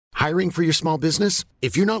Hiring for your small business?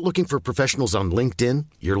 If you're not looking for professionals on LinkedIn,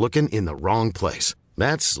 you're looking in the wrong place.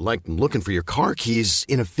 That's like looking for your car keys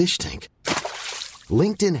in a fish tank.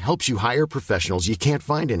 LinkedIn helps you hire professionals you can't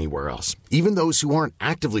find anywhere else, even those who aren't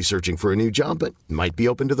actively searching for a new job but might be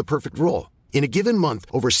open to the perfect role. In a given month,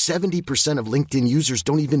 over 70% of LinkedIn users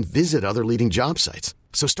don't even visit other leading job sites.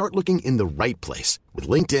 So start looking in the right place. With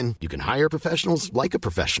LinkedIn, you can hire professionals like a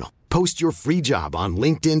professional. Post your free job on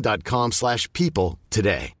linkedin.com/people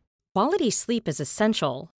today. Quality sleep is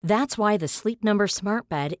essential. That's why the Sleep Number Smart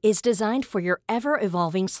Bed is designed for your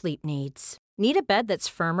ever-evolving sleep needs. Need a bed that's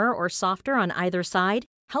firmer or softer on either side?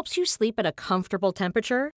 Helps you sleep at a comfortable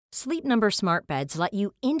temperature? Sleep Number Smart Beds let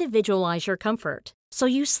you individualize your comfort, so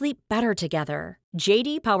you sleep better together.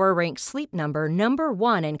 J.D. Power ranks Sleep Number number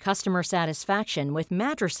 1 in customer satisfaction with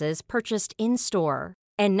mattresses purchased in-store.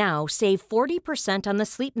 And now, save 40% on the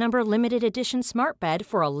Sleep Number Limited Edition Smart Bed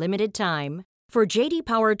for a limited time. For J.D.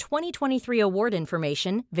 Power 2023 award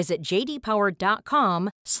information, visit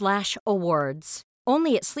jdpower.com/awards.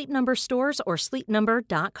 Only at Sleep Number stores or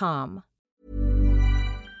sleepnumber.com.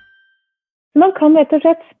 Man kan rett og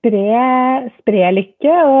slett spre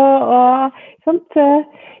lykke, og sånt.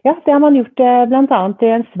 Ja, det har man gjort blant annet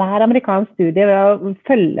i en svær amerikansk studie ved å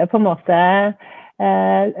følge på en måte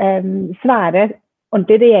svære,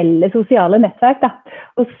 ordentlig reelle sosiale nettverk, da,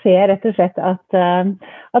 og se rett og slett at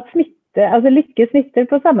lykke smitter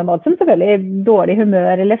på samme måte som selvfølgelig dårlig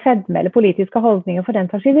humør eller fedme eller politiske holdninger for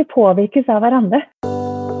den saks skyld. Vi påvirkes av hverandre.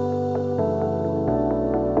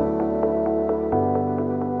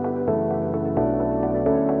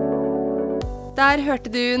 Der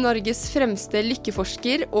hørte du Norges fremste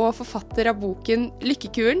lykkeforsker og forfatter av boken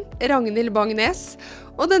Lykkekuren, Ragnhild Bang-Nes,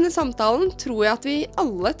 og denne samtalen tror jeg at vi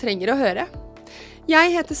alle trenger å høre.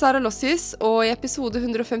 Jeg heter Sara Lossius, og i episode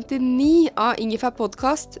 159 av Ingefær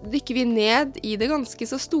Podcast dykker vi ned i det ganske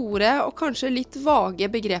så store og kanskje litt vage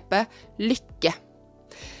begrepet lykke.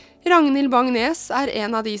 Ragnhild Bang-Nes er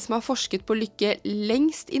en av de som har forsket på lykke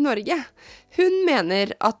lengst i Norge. Hun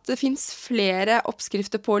mener at det finnes flere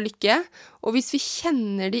oppskrifter på lykke, og hvis vi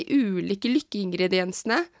kjenner de ulike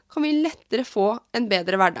lykkeingrediensene, kan vi lettere få en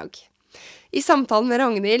bedre hverdag. I samtalen med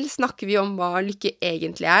Ragnhild snakker vi om hva lykke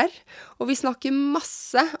egentlig er, og vi snakker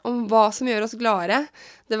masse om hva som gjør oss glade,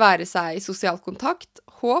 det være seg sosial kontakt,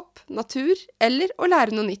 håp, natur eller å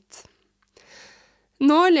lære noe nytt.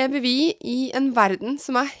 Nå lever vi i en verden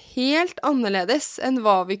som er helt annerledes enn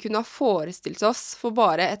hva vi kunne ha forestilt oss for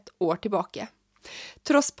bare et år tilbake.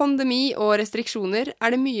 Tross pandemi og restriksjoner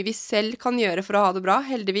er det mye vi selv kan gjøre for å ha det bra,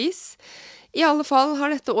 heldigvis. I alle fall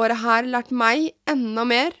har dette året her lært meg enda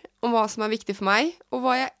mer om hva som er viktig for meg, og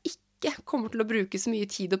hva jeg ikke kommer til å bruke så mye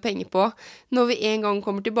tid og penger på når vi en gang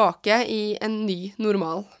kommer tilbake i en ny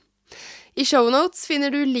normal. I shownotes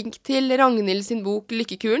finner du link til Ragnhild sin bok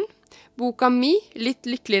Lykkekuren, boka mi Litt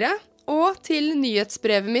lykkeligere, og til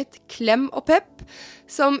nyhetsbrevet mitt Klem og Pepp,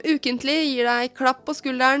 som ukentlig gir deg klapp på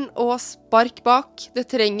skulderen og spark bak. Det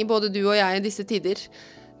trenger både du og jeg i disse tider.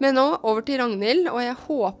 Men nå over til Ragnhild, og jeg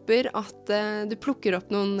håper at du plukker opp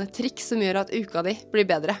noen triks som gjør at uka di blir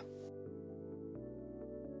bedre.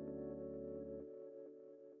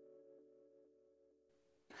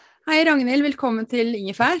 Hei Ragnhild, velkommen til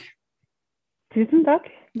Ingefær. Tusen takk.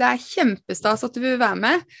 Det er kjempestas at du vil være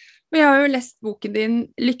med. Og jeg har jo lest boken din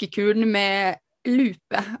Lykkekuren med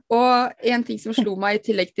lupe. Og en ting som slo meg i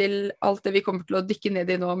tillegg til alt det vi kommer til å dykke ned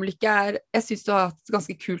i nå om lykke er, jeg synes du har hatt et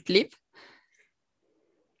ganske kult liv.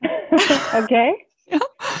 Ok.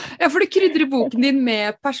 Ja, for du krydrer boken din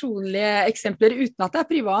med personlige eksempler uten at det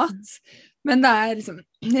er privat. Men det er liksom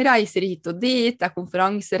reiser hit og dit, det er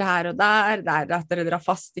konferanser her og der, det er at dere drar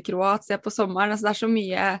fast i Kroatia på sommeren. Altså det er så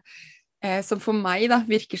mye som for meg da,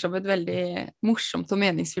 virker som et veldig morsomt og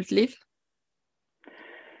meningsfullt liv.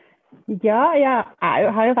 Ja, jeg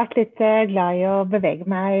har jo vært litt glad i å bevege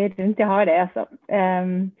meg rundt. Jeg har det, altså.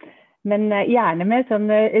 Men gjerne med sånn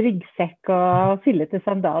ryggsekk og fyllete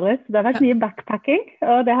sandaler. Så det har vært mye backpacking,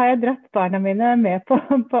 og det har jeg dratt barna mine med på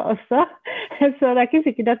også. Så det er ikke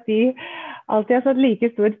sikkert at de alltid har satt like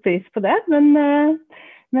stor pris på det. Men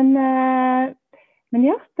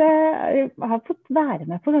ja, jeg har fått være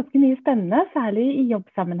med på ganske mye spennende, særlig i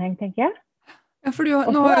jobbsammenheng, tenker jeg. Ja, for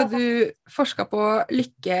nå har du forsket på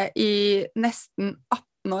lykke i nesten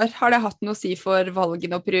 18 år. Har det hatt noe å si for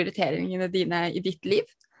valgene og prioriteringene dine i ditt liv?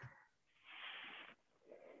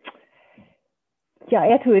 Ja,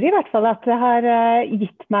 jeg tror i hvert fall at det har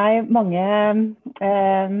gitt meg mange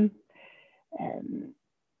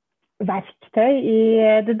verktøy i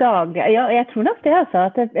det daglige. Ja, jeg tror nok det, altså,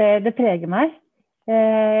 at det preger meg.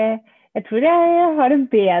 Jeg tror jeg har det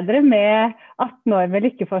bedre med 18 år med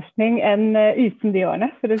lykkeforskning enn uten de årene,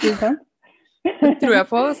 for å si det sånn. Det tror jeg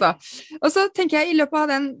på, altså. Og så tenker jeg, i løpet av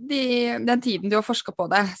den tiden du har forsket på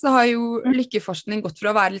det, så har jo lykkeforskning gått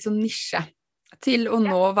fra å være litt sånn nisje til å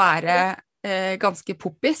nå være ganske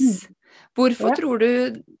poppis. Hvorfor tror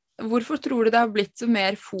du det har blitt så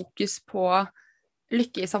mer fokus på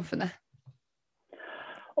lykke i samfunnet?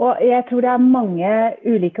 Og jeg tror det er mange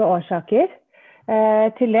ulike årsaker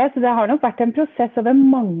til det, så det har nok vært en prosess over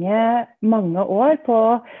mange år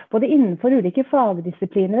både innenfor ulike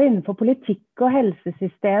fagdisipliner og innenfor politikk og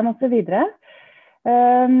helsesystem og så videre.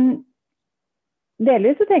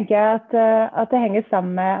 Delvis så tenker jeg at det henger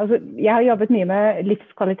sammen med, altså jeg har jobbet mye med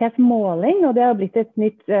livskvalitetsmåling, og det har blitt et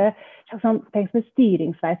nytt tenk som et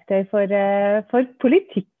styringsverktøy for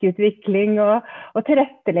politikkutvikling og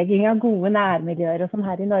tilrettelegging av gode nærmiljøer og sånn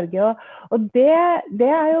her i Norge, og det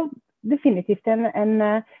er jo definitivt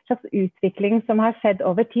en slags utvikling som har skjedd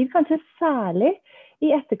over tid, kanskje særlig i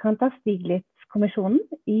etterkant av Stiglitz-kommisjonen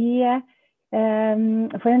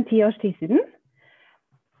for en 10 års tid siden,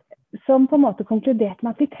 som på en måte konkluderte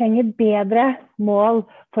med at vi trenger bedre mål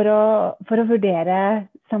for å vurdere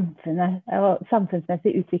samfunnet og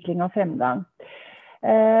samfunnsmessig utvikling og fremgang.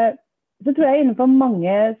 Så tror jeg innenfor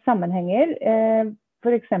mange sammenhenger,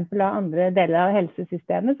 for eksempel av andre deler av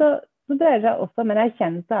helsesystemet, så dreier seg også om en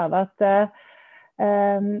erkjennelse av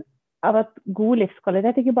at god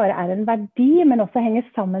livskvalitet ikke bare er en verdi, men også henger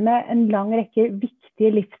sammen med en lang rekke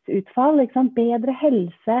viktige livsutfall, ikke sant? Bedre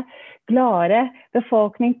helse, gladere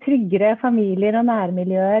befolkning, tryggere familier og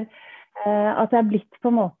nærmiljøer. At det er blitt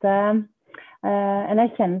på en måte en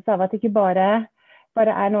erkjennelse av at det ikke bare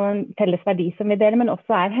er noen felles verdi som vi deler, men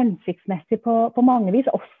også er hensiktsmessig på mange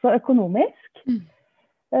vis, også økonomisk.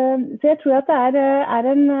 Så jeg tror at det er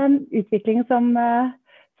en utvikling som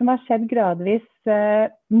har skjedd gradvis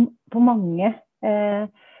på mange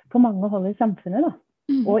hold i samfunnet, da.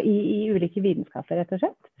 Og i ulike vitenskaper, rett og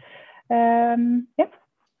slett. Ja.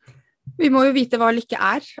 Vi må jo vite hva lykke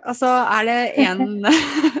er. Altså, er det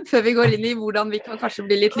før vi går inn i hvordan vi kan kanskje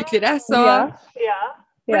bli litt lykkeligere, så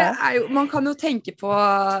for det er jo, man kan jo tenke på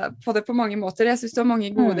det på mange måter. Jeg synes du har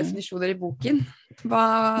mange gode definisjoner i boken.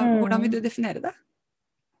 Hvordan vil du definere det?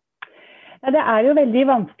 Ja, det er jo veldig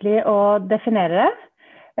vanskelig å definere det,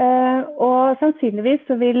 og sannsynligvis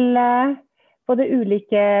så vil både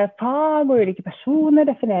ulike fag og ulike personer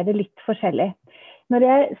definere det litt forskjellig. Når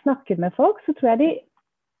jeg snakker med folk, så tror jeg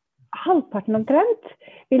halvparten omtrent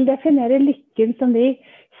vil definere lykken som de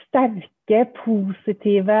sterke,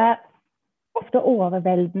 positive, ofte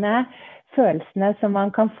overveldende følelsene som man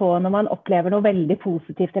kan få når man opplever noe veldig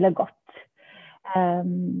positivt eller godt.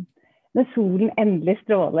 Når solen endelig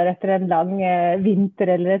stråler etter en lang vinter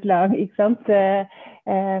eller et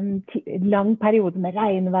lang periode med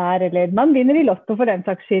regnvær, eller man vinner i lotto for den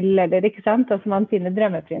saks skyld, eller ikke sant, altså man finner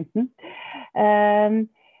drømmeprinsen.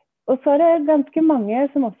 Og så er det ganske mange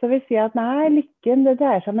som også vil si at nei, lykken det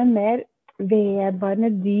dreier seg om en mer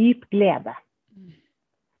vedvarende dyp glede.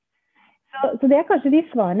 Så det er kanskje de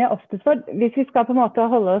svarene jeg oftest får, hvis vi skal på en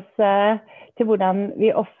måte holde oss til hvordan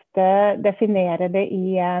vi ofte definerer det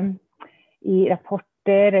i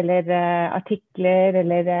rapporter eller artikler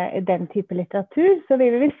eller den type litteratur, så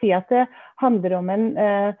vil vi si at det handler om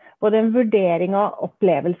både en vurdering og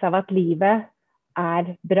opplevelse av at livet er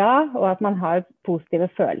bra, og at man har positive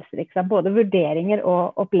følelser. Ikke sant? Både vurderinger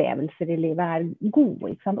og opplevelser i livet er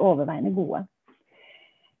gode, ikke sant? Overveiende gode.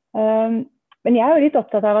 Men jeg er jo litt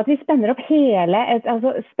opptatt av at vi spenner opp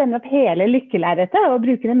hele lykkelerretet og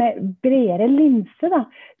bruker det med bredere linse, da.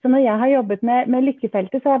 Så når jeg har jobbet med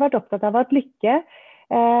lykkefeltet, så har jeg vært opptatt av at lykke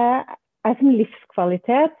er som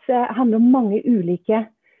livskvalitet, handler om mange ulike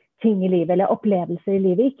ting i livet, eller opplevelser i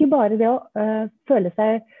livet. Ikke bare det å føle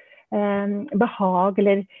seg behag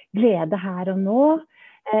eller glede her og nå,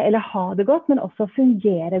 eller ha det godt, men også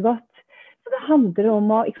fungere godt. Så det handler om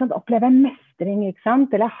å oppleve en mestring, ikke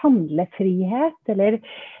sant? Eller handlefrihet, eller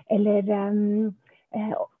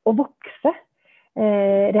å vokse,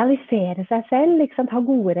 realisere seg selv, ikke sant? Ha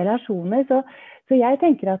gode relasjoner. Så jeg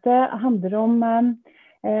tenker at det handler om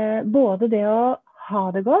både det å ha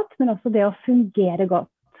det godt, men også det å fungere godt.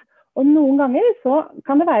 Og noen ganger så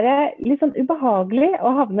kan det være litt sånn ubehagelig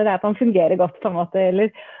å havne der at man fungerer godt på en måte, eller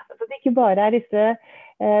at det ikke bare er disse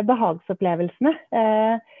behagsopplevelsene.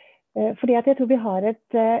 Fordi at jeg tror vi har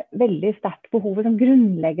et veldig sterkt behov, et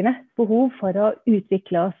grunnleggende behov for å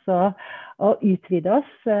utvikle oss og utvide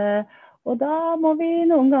oss. Og da må vi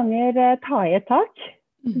noen ganger ta i et tak.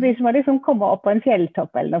 Det blir som å liksom komme opp på en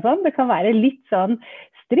fjelltopp eller noe sånt. Det kan være litt sånn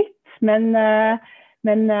stritt, men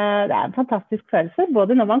Men det en fantastisk følelse,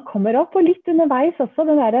 både når man kommer opp og litt underveis også,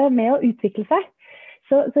 det der med å utvikle seg.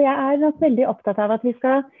 Så jeg nok veldig opptatt av at vi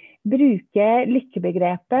skal bruke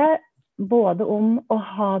lykkebegrepet både om å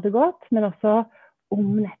ha det godt, men også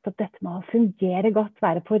om nettopp dette med å fungere godt,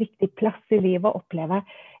 være på riktig plass i livet og oppleve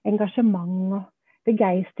engasjement og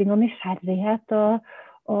begeistring og nysgjerrighet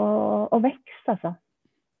og vekst, altså.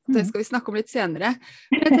 Det skal vi snakke om litt senere.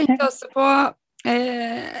 Men jeg tenkte også på, i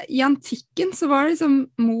antikken så var det liksom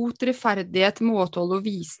mot rettferdighet, måtehold og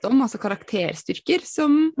visdom, altså karakterstyrker,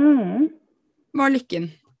 som var lykken.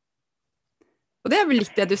 Og det vel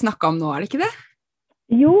litt det du snakket om nå, det ikke det?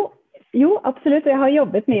 Jo, absolutt. Jeg har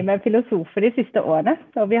jobbet mye med filosofer de siste årene,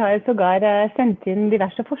 og vi har sågar sendt inn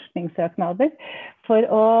diverse forskningssøknader for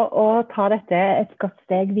å ta dette et godt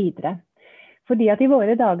steg videre. Fordi at i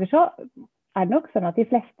våre dager så det nok sånn at de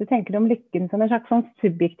fleste tenker om lykken som en slags sånn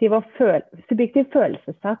subjektiv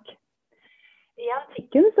følelsessak. I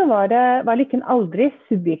antikken så var lykken aldri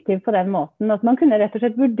subjektiv på den måten, at man kunne rett og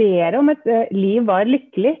slett vurdere om et liv var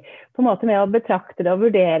lykkelig, på en måte med å betrakte det og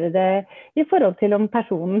vurdere det i forhold til om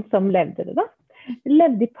personen som levde det da,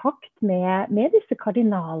 levde i pakt med disse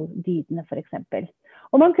kardinaldydene for eksempel.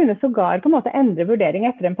 Og man kunne sågar på en måte endre vurdering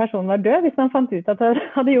etter en person var død, hvis man fant ut at han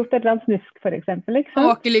hadde gjort et eller annet snusk for eksempel. Han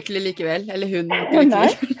var ikke lykkelig likevel, eller hun var ikke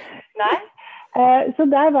lykkelig. Nei. Så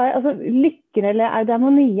der var, altså, lykken eller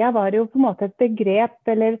eudaimonia var jo på en måte et begrep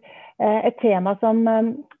eller et tema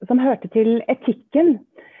som hørte til etikken.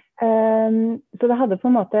 Så det hadde på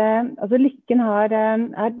en måte, altså lykken er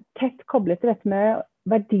tett koblet til dette med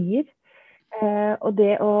verdier, og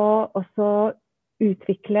det å også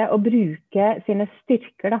utvikle og bruke sine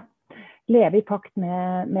styrker, da. Leve i pakt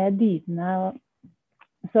med dydene.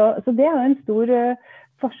 Så det jo en stor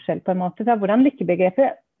forskjell på en måte fra hvordan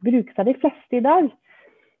lykkebegrepet brukes av de fleste i dag.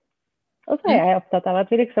 Og så jeg opptatt av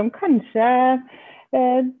at vi liksom kanskje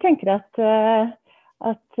tenker at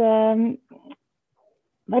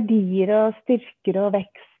verdier og styrker og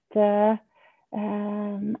vekst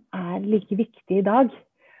like viktig i dag.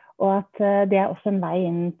 Og at det også en vei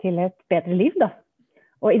inn til et bedre liv, da.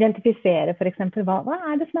 Og identifisere for eksempel, hva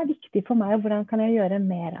det som viktig for meg, og hvordan kan jeg gjøre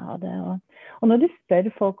mer av det? Og når du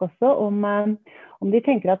spør folk også om de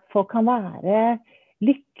tenker at folk kan være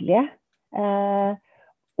lykkelige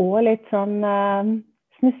og litt sånn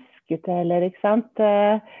snuskete, eller ikke sant,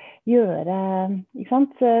 gjøre, ikke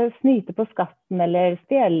sant, snyte på skatten, eller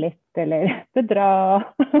stjele litt, eller bedra,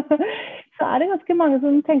 så det ganske mange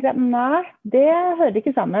som tenker at nei, det hører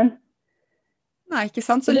ikke sammen. Nei, ikke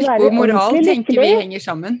sant? Så lykke og moral tenker vi henger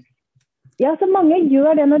sammen. Ja, så mange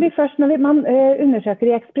gjør det når man undersøker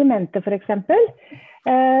i eksperimenter for eksempel,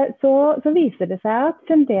 så viser det seg at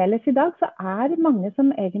fremdeles i dag så det mange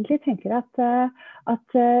som egentlig tenker at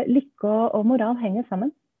lykke og moral henger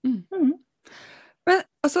sammen. Men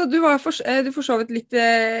altså, du for så vidt litt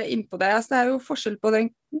innpå det, altså, det jo forskjell på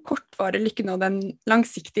den kortvarige lykken og den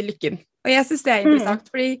langsiktige lykken. Og jeg synes det interessant,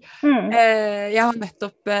 fordi jeg har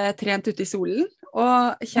nettopp trent ute i solen,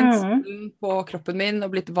 og kjent solen på kroppen min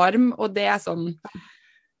og blitt varm, og det sånn,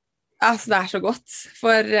 altså det så godt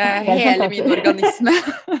for hele min organisme.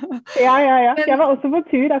 Ja, jeg var også på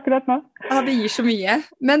tur akkurat nå. Ja, det gir så mye.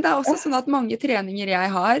 Men det også sånn at mange treninger jeg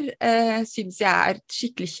har, synes jeg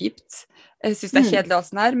skikkelig kjipt. Jeg synes det kjedelig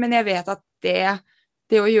også den men jeg vet at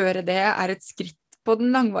det å gjøre det et skritt på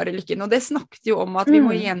den langvarige lykken, og det snakket jo om at vi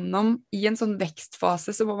må gjennom, i en sånn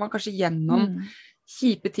vekstfase, så må man kanskje gjennom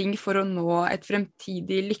kjipe ting for å nå et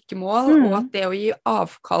fremtidig lykkemål, og at det å gi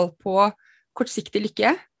avkall på kortsiktig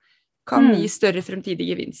lykke kan gi større fremtidig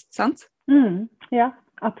gevinst, sant? Ja,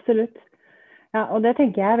 absolutt. Ja, og det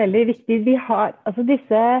tenker jeg veldig viktig. Vi har altså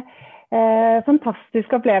disse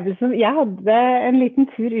fantastiske opplevelser. Jeg hadde en liten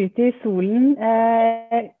tur ut i solen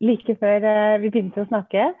like før vi begynte å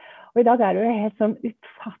snakke, og i dag det jo helt sånn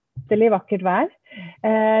utfattelig vakkert vær.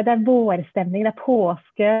 Det vårstemning, det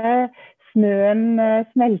påske, snøen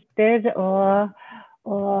smelter, og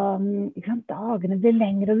ikke sant, dagene blir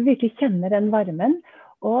lengre, og du virkelig kjenner den varmen.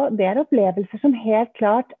 Og det opplevelser som helt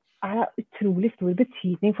klart utrolig stor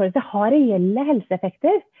betydning for oss. Det har reelle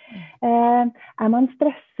helseeffekter. Man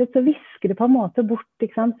stresset, så visker det på en måte bort,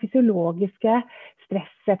 ikke sant, fysiologiske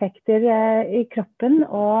stresseffekter i kroppen,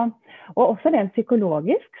 og også rent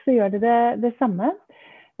psykologisk så gjør det samme.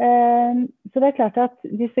 Så det klart at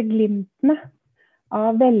disse glimtene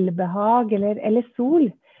av velbehag eller sol,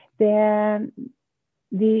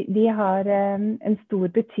 de har en stor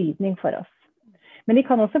betydning for oss. Men de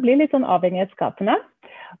kan også bli litt sånn avhengighetsskapende,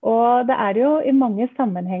 og det jo i mange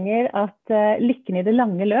sammenhenger at lykken i det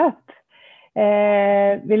lange løp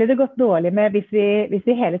ville det gått dårlig med hvis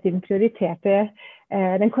vi hele tiden prioriterte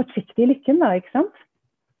den kortsiktige lykken da, ikke sant?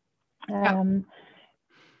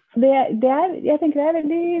 Så jeg tenker det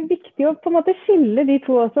veldig viktig å på en måte skille de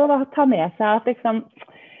to også, og ta med seg at liksom,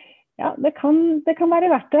 ja, det kan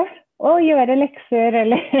være verdt det å gjøre lekser,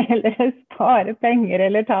 eller spare penger,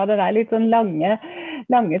 eller ta det der litt sånn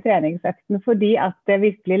lange treningsøkten, fordi at det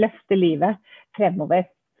virkelig løfter livet fremover.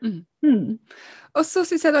 Og så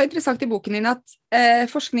synes jeg det var interessant i boken din at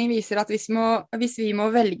forskning viser at hvis vi må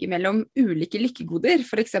velge mellom ulike lykkegoder,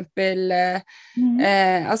 for eksempel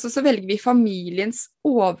altså så velger vi familiens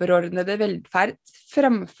overordnede velferd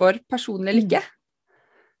fremfor personlig lykke.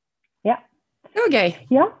 Ja. Det var gøy.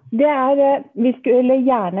 Ja, vi skulle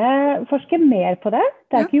gjerne forske mer på det.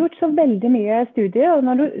 Det ikke gjort så veldig mye studier, og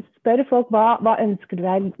når du spør folk hva ønsker du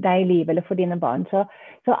deg i livet eller for dine barn, så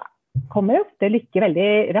kommer ofte lykke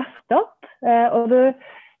veldig raskt opp. Og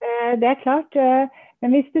det klart,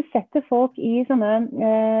 men hvis du setter folk i sånne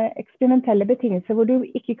eksperimentelle betingelser hvor du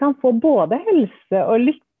ikke kan få både helse og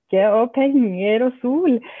lykke og penger og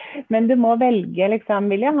sol, men du må velge, liksom,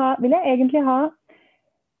 vil jeg egentlig ha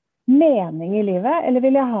mening i livet, eller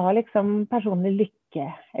vil jeg ha liksom personlig lykke,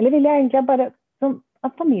 eller vil jeg egentlig bare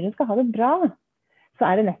at familien skal ha det bra,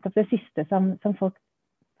 så det nettopp det siste som folk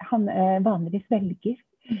vanligvis velger.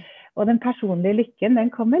 Og den personlige lykken, den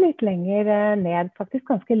kommer litt lenger ned, faktisk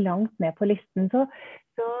ganske langt ned på listen. Så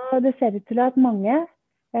det ser ut til at mange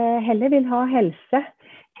heller vil ha helse,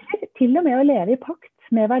 eller til og med å leve i pakt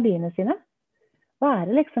med verdiene sine.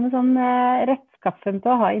 Være liksom en sånn rettskaffen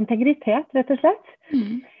til å ha integritet, rett og slett.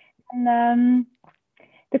 Men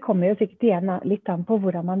det kommer jo sikkert igjen litt an på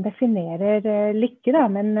hvordan man definerer lykke, da.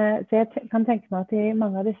 Men så jeg kan tenke meg at i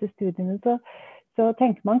mange av disse studiene så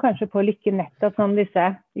tenker man kanskje på lykke nettopp som disse,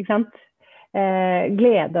 ikke sant?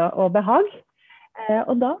 Glede og behag.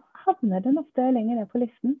 Og da havner den ofte lenger ned på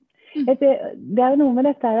listen. Det jo noe med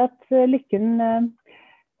dette at lykken,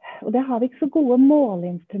 og det har vi ikke så gode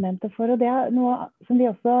måleinstrumenter for, og det noe som vi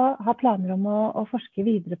også har planer om å forske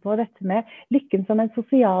videre på, dette med lykken som en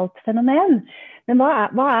sosialt fenomen. Men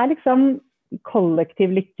hva liksom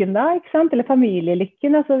kollektivlykken da, ikke sant? Eller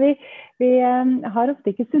familielykken. Altså vi har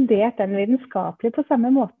ofte ikke studert den vitenskapelig på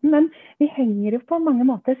samme måten, men vi henger jo på mange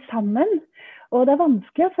måter sammen. Og det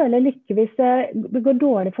vanskelig å føle lykke hvis det går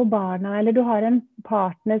dårlig for barna, eller du har en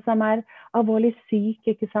partner som alvorlig syk,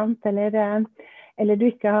 ikke sant? Eller du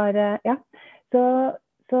ikke har, ja. Så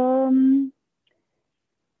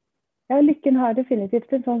ja, lykken har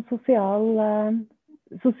definitivt en sånn sosial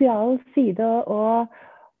side, og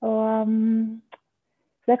så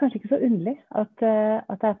det kanskje ikke så underlig at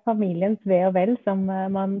det familiens ve og vel som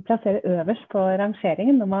man plasserer øverst på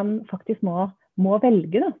rangeringen når man faktisk må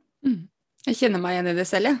velge da. Jeg kjenner meg igjen i det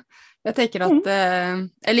selv, jeg tenker at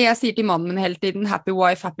eller jeg sier til mannen min hele tiden happy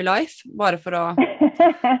wife, happy life, bare for å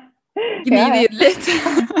gni det inn litt.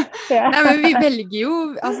 Nei, men vi velger jo,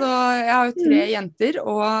 altså jeg har jo 3 jenter,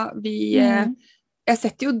 og jeg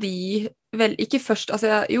setter jo de vel ikke først,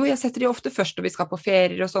 altså jeg setter de ofte først når vi skal på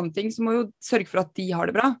ferier og sånne ting, så må jo sørge for at de har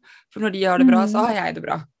det bra, for når de har det bra, så har jeg det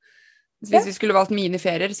bra. Så hvis vi skulle valgt mine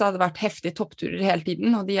ferier, så hadde det vært heftige toppturer hele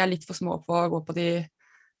tiden, og de litt for små på å gå på de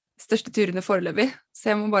største turene foreløpig,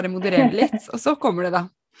 så jeg må bare moderere litt, og så kommer det da.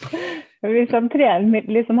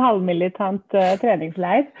 Liksom halvmilitant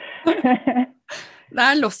treningsleir. Det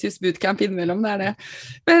Lossius bootcamp innimellom, det det.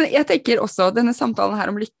 Men jeg tenker også, denne samtalen her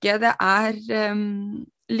om lykke, det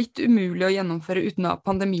litt umulig å gjennomføre uten av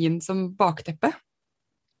pandemien som bakteppe.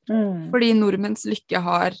 Fordi nordmenns lykke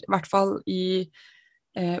har, i hvert fall i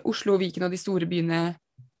Oslo, Viken og de store byene,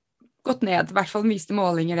 gått ned. I hvert fall viste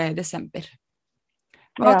målinger det i desember.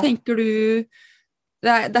 Hva tenker du?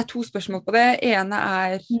 Det 2 spørsmål på det. Ene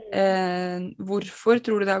hvorfor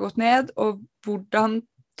tror du det har gått ned, og hvordan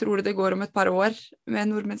tror du det går om et par år med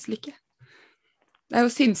nordmenns lykke? Det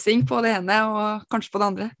jo synsing på det ene, og kanskje på det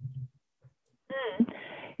andre.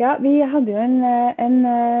 Ja, vi hadde jo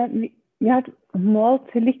vi har målt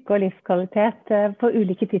lykke og livskvalitet på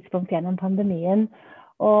ulike tidspunkt gjennom pandemien,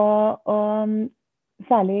 og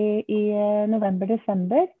særlig i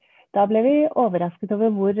november-desember, da ble vi overrasket over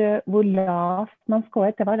hvor lavt man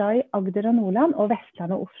skåret. Det var da i Agder og Nordland, og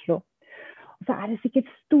Vestland og Oslo. Og så det sikkert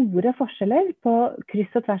store forskjeller på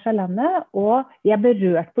kryss og tvers av landet, og de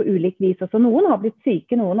berørt på ulik vis. Også noen har blitt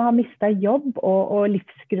syke, noen har mistet jobb og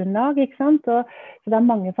livsgrunnlag, ikke sant? Så det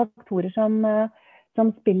mange faktorer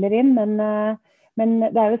som spiller inn, men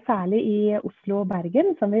det jo særlig i Oslo og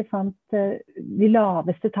Bergen som vi fant de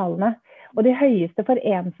laveste tallene. Og de høyeste for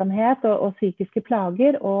ensomhet og psykiske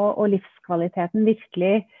plager, og livskvaliteten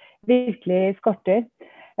virkelig skorter.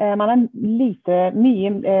 Man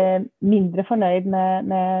mye mindre fornøyd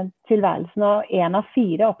med tilværelsen, og 1 av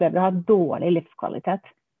 4 opplever å ha dårlig livskvalitet.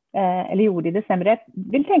 eller gjorde I desember. Jeg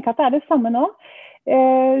vil tenke at det det samme nå.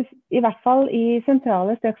 I hvert fall I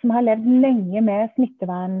sentrale strøk som har levd lenge med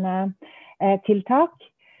smitteverntiltak.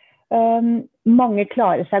 Mange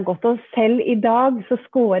klarer seg godt, og selv I dag så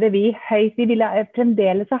scorer vi høyt. Vi ville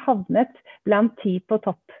fremdeles ha havnet blant 10 på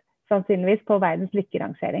topp, sannsynligvis på verdens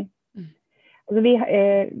lykkerangering. Altså vi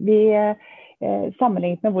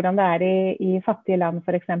sammenlignet med hvordan det I fattige land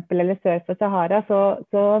for eksempel, eller sør for Sahara, så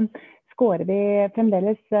scorer vi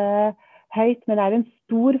fremdeles høyt, men det en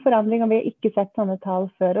stor forandring, og vi har ikke sett sånne tall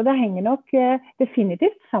før. Og det henger nok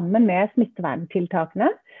definitivt sammen med smitteverntiltakene.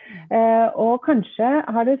 Og kanskje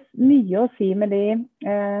har det mye å si med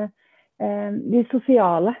de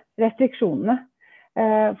sosiale restriksjonene.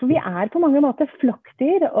 For vi på mange måter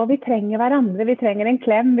flokkdyr, og vi trenger hverandre, vi trenger en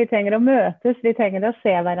klem, vi trenger å møtes, vi trenger å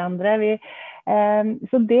se hverandre.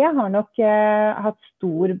 Så det har nok hatt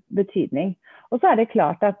stor betydning. Og så det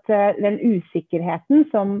klart at den usikkerheten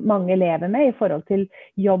som mange lever med I forhold til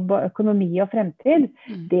jobb og økonomi og fremtid,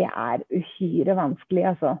 det uhyre vanskelig,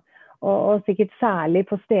 altså. Og sikkert særlig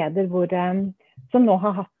på steder som nå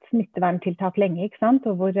har hatt smitteverntiltak lenge, ikke sant?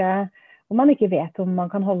 Og hvor man ikke vet om man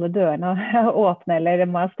kan holde dørene åpne, eller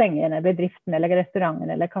må stenge ned bedriften, eller restauranten,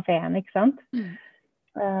 eller kaféen, ikke sant?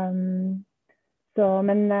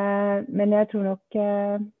 Men jeg tror nok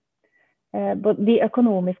de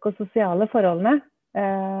økonomiske og sosiale forholdene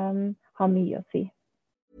har mye å si.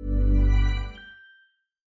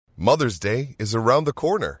 Mother's Day is around the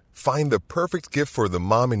corner. Find the perfect gift for the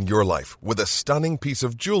mom in your life with a stunning piece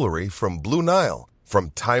of jewelry from Blue Nile.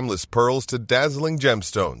 From timeless pearls to dazzling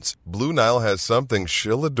gemstones, Blue Nile has something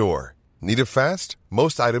she'll adore. Need it fast?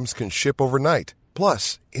 Most items can ship overnight.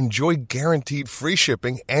 Plus, enjoy guaranteed free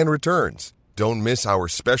shipping and returns. Don't miss our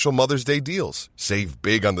special Mother's Day deals. Save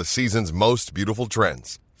big on the season's most beautiful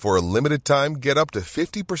trends. For a limited time, get up to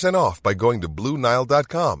 50% off by going to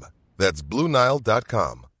BlueNile.com. That's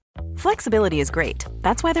BlueNile.com. Flexibility is great.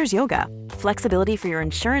 That's why there's yoga. Flexibility for your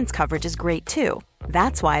insurance coverage is great too.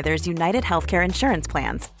 That's why there's United Healthcare Insurance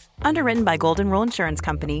Plans. Underwritten by Golden Rule Insurance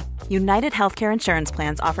Company, United Healthcare Insurance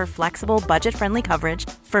Plans offer flexible, budget-friendly coverage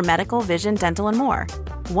for medical, vision, dental, and more.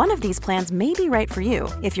 One of these plans may be right for you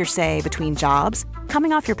if you're, say, between jobs,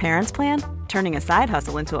 coming off your parents' plan, turning a side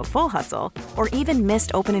hustle into a full hustle, or even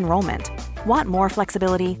missed open enrollment. Want more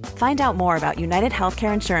flexibility? Find out more about United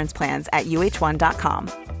Healthcare Insurance Plans at uh1.com.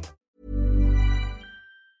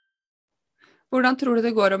 Hvordan tror du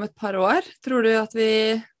det går om et par år? Tror du at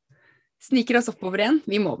vi sniker oss oppover igjen?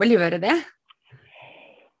 Vi må vel gjøre det?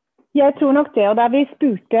 Jeg tror nok det, og da vi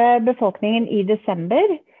spurte befolkningen I desember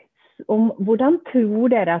om hvordan tror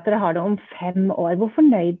dere at dere har det om 5 år, hvor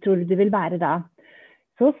fornøyd tror du vil være da?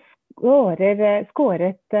 Så skåret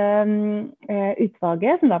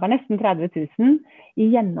utvalget, som da var nesten 30 000, I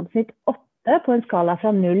gjennomsnitt 8 på en skala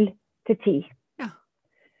fra 0 til 10.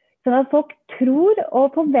 Sånn at folk tror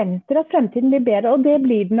og forventer at fremtiden blir bedre, og det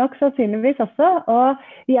blir den nok sannsynligvis også. Og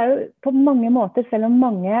vi jo på mange måter, selv om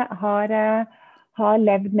mange har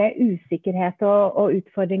levd med usikkerhet og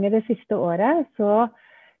utfordringer det siste året, så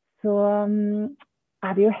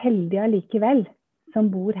vi jo heldige allikevel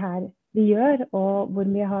som bor her vi gjør, og hvor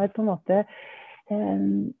vi har på en måte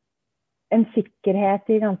en sikkerhet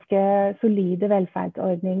I ganske solide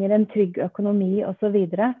velferdsordninger, en trygg økonomi og så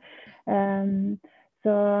videre.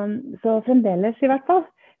 Så fremdeles I hvert fall,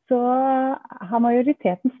 så har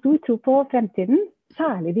majoriteten stor tro på fremtiden,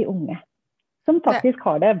 særlig de unge, som faktisk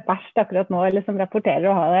har det verst akkurat nå, eller som rapporterer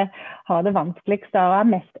å ha det vanskeligst og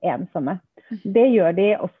mest ensomme. Det gjør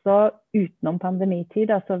de også utenom pandemitid.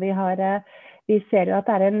 Altså vi ser jo at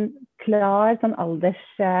det en klar sånn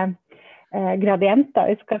aldersgradient, da,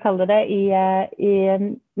 vi skal kalle det, I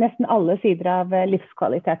nesten alle sider av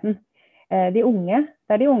livskvaliteten. De unge,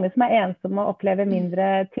 det de unge som ensomme og opplever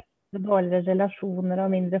mindre dårligere relasjoner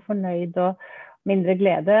og mindre fornøyd og mindre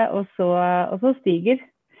glede, og så stiger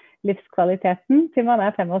livskvaliteten til man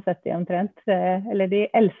 75 omtrent, eller de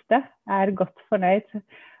eldste godt fornøyd,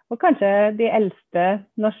 og kanskje de eldste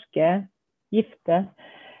norske, gifte,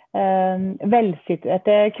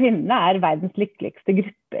 velsituerte kvinnene verdens lykkeligste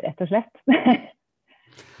gruppe, rett og slett.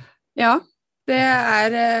 Ja, det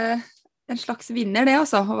en slags vinner det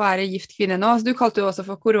også, å være gift kvinne nå. Altså, du kalte jo også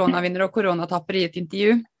for koronavinner og koronatapper I et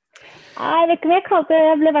intervju. Nei, jeg vet ikke hva jeg kalte det.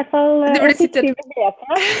 Jeg ble I hvert fall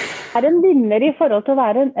en vinner I forhold til å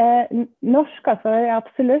være norsk, altså,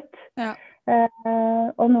 absolutt. Ja.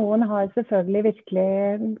 Og noen har selvfølgelig virkelig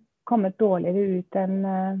kommet dårligere ut enn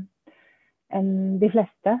de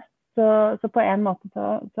fleste. Så på en måte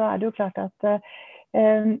så det jo klart at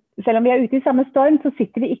selv om vi ute I samme storm, så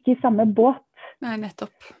sitter vi ikke I samme båt. Nei,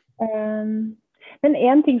 nettopp. Men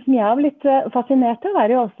en ting som jeg har blitt fascinert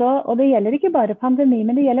av jo også, og det gjelder ikke bare pandemi,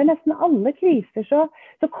 men det gjelder nesten alle kriser,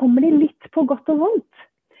 så kommer de litt på godt og vondt.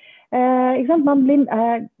 Ikke sant?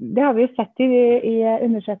 Det har vi jo sett i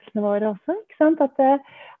undersøkelsene våre også, ikke sant? At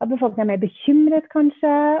befolkningen mer bekymret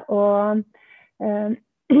kanskje, og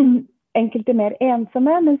enkelte mer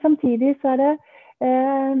ensomme, men samtidig så det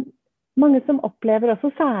mange som opplever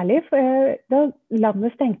også særlig, da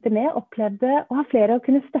landet stengte ned, opplevde å ha flere å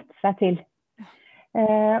kunne støtte seg til.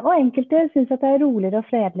 Og enkelte synes at det roligere og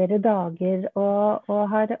fredeligere dager, og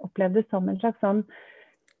har opplevd det som en slags sånn,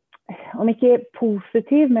 om ikke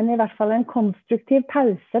positiv, men i hvert fall en konstruktiv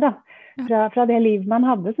pause da, fra det livet man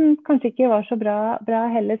hadde, som kanskje ikke var så bra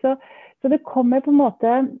heller. Så det kommer på en måte,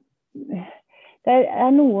 det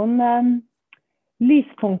noen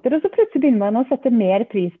lyspunkter, og så plutselig begynner man å sette mer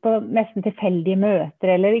pris på nesten tilfeldige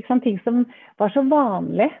møter, eller ikke sant, ting som var så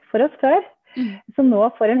vanlig for oss før, som nå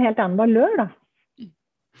får en helt annen valør da.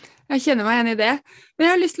 Jeg kjenner meg igjen i det, men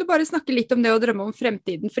jeg har lyst til å bare snakke litt om det å drømme om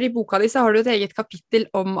fremtiden, for i boka di så har du et eget kapittel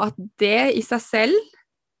om at det i seg selv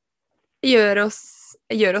gjør oss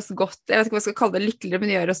godt, jeg vet ikke hva jeg skal kalle det lykkeligere,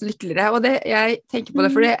 men gjør oss lykkeligere, og det, jeg tenker på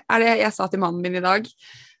det, for det det jeg sa til mannen min i dag,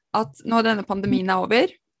 at nå denne pandemien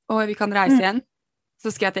over, og vi kan reise igjen, så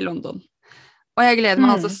skal jeg til London. Og jeg gleder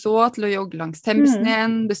meg altså så til å jogge langs Themsen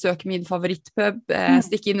igjen, besøke min favorittpub,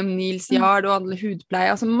 stikke innom Neils Yard og handle hudpleie,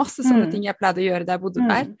 altså masse sånne ting jeg pleide å gjøre da jeg bodde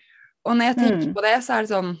der. Og når jeg tenker på det, så det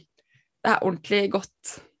sånn, det ordentlig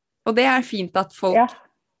godt. Og det fint at folk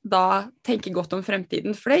da tenker godt om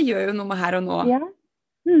fremtiden, for det gjør jo noe med her og nå. Ja,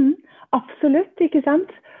 absolutt, ikke sant?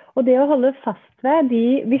 Og det å holde fast ved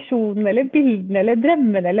de visjonene, eller bildene, eller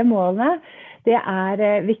drømmene, eller målene, det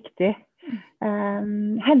viktig.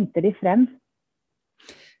 Henter de frem.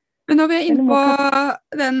 Men når vi inne på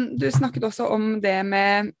den, du snakket også om det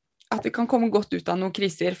med at vi kan komme godt ut av noen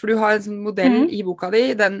kriser, for du har en sånn modell i boka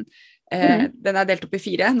di, den delt opp i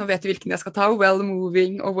 4, nå vet du hvilken jeg skal ta, well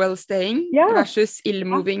moving og well staying, versus ill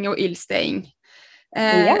moving og ill staying.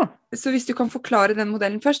 Så hvis du kan forklare den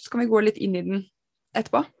modellen først, så kan vi gå litt inn i den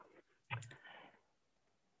etterpå.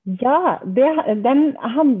 Ja, den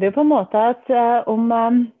handler jo på en måte om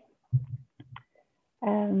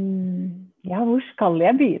hvor skal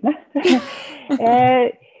jeg begynne?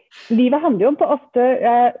 Livet handler jo ofte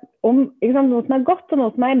om noe som godt og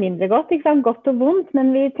noe som mindre godt, godt og vondt, men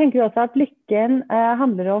vi tenker jo også at lykken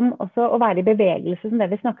handler om også å være i bevegelse, som det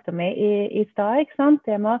vi snakket om i stad, ikke sant?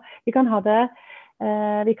 Vi kan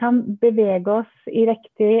vi kan bevege oss i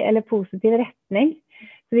riktig eller positiv retning,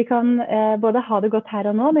 så vi kan både ha det godt her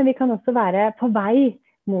og nå, men vi kan også være på vei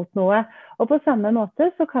mot noe. Og på samme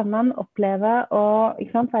måte så kan man oppleve å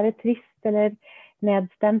være trist eller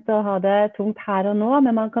nedstemt og ha det tungt her og nå,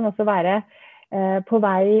 men man kan også være på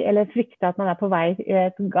vei, eller frykte at man på vei i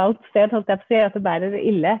et galt sted, holdt jeg på å si, at det bærer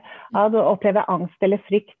ille av å oppleve angst eller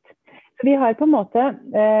frykt. Så vi har på en måte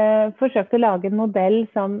forsøkt å lage en modell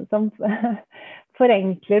som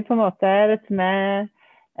forenkler på en måte dette med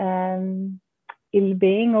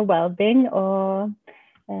ill-being og well-being og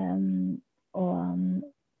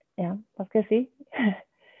hva skal jeg si?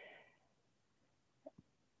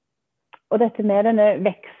 Og dette med denne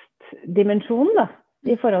vekstdimensjonen da,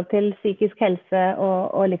 i forhold til psykisk helse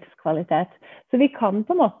og livskvalitet. Så vi kan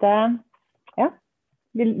på en måte,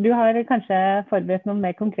 du har kanskje forberedt noen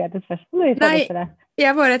mer konkrete spørsmål i forhold til det? Nei,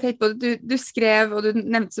 jeg bare tenkte på det. Du skrev, og du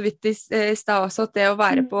nevnte så vidt i sted også, at det å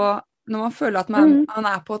være på, når man føler at man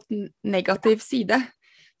på en negativ side,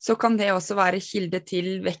 så kan det også være kilde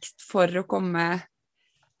til vekst for å komme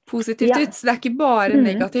positivt ut. Så det ikke bare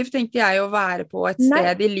negativt, tenkte jeg, å være på et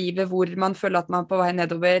sted i livet hvor man føler at man på vei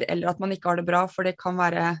nedover, eller at man ikke har det bra, for det kan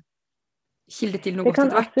være kilde til noe godt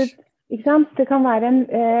etter hvert. Ikke sant? Det kan være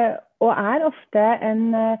og ofte en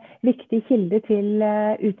viktig kilde til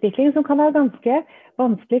utvikling, som kan være ganske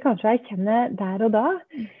vanskelig kanskje å erkjenne der og da.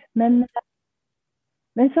 Men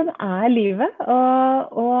sånn livet,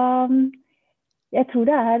 og jeg tror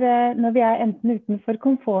det når vi enten utenfor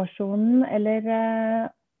komfortsonen, eller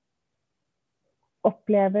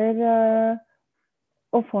opplever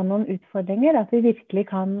å få noen utfordringer, at vi virkelig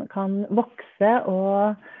kan vokse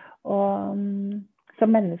og som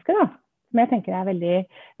mennesker da, som jeg tenker veldig,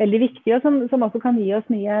 veldig viktig, og som også kan gi oss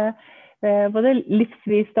mye både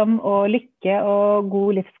livsvisdom og lykke og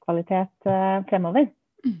god livskvalitet fremover.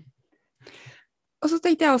 Og så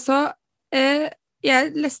tenkte jeg også,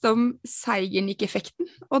 jeg leste om Zeigarnik-effekten,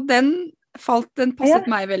 og den passet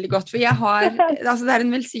meg veldig godt, for jeg har, altså det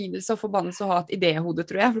en velsignelse og forbannelse å ha et idéhode,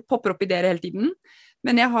 tror jeg, for det popper opp ideer hele tiden,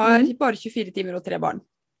 men jeg har bare 24 timer og 3 barn.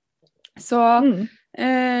 Så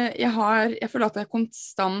Jeg føler at jeg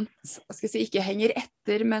konstant, ikke henger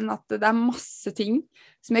etter, men at det masse ting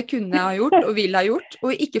som jeg kunne ha gjort, og vil ha gjort,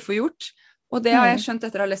 og ikke får gjort. Og det har jeg skjønt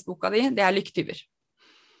etter å ha lest boka di, det lykketyver.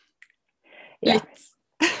 Ja. Litt.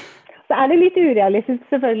 Så det litt urealistisk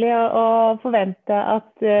selvfølgelig å forvente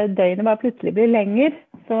at døgnet bare plutselig blir lenger.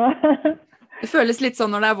 Så det føles litt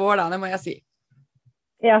sånn når det vår da, det må jeg si.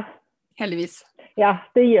 Ja. Heldigvis. Ja,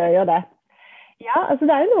 det gjør jo det. Ja, altså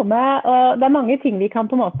det jo noe med, og det mange ting vi kan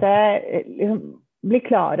på en måte liksom, bli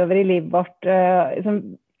klar over i livet vårt, som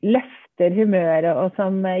løfter humøret og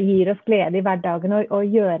som gir oss glede i hverdagen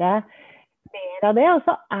og gjøre mer av det. Og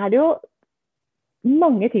så det jo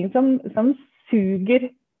mange ting som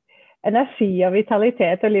suger energi og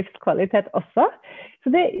vitalitet og livskvalitet også. Så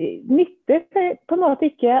det nytter på en måte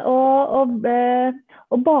ikke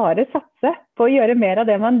å bare satse på å gjøre mer av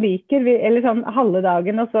det man liker, eller sånn halve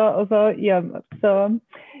dagen, og så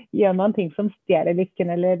gjør man ting som stjeler lykken,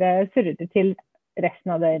 eller surrer det til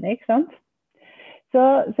resten av døgnet, ikke sant?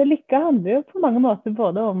 Så lykke handler jo på mange måter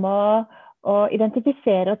både om å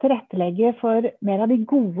identifisere og tilrettelegge for mer av de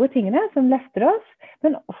gode tingene som løfter oss,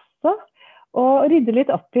 men også å rydde litt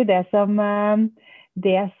opp i det som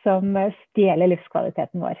stjeler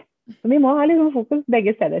livskvaliteten vår. Så vi må ha liksom fokus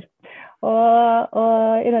begge steder. Og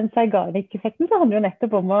i den Zeigarnik-effekten så handler det jo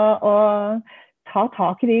nettopp om å ta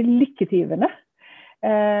tak i de lykketyvene.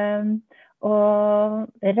 Og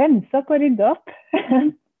rense opp og rydde opp,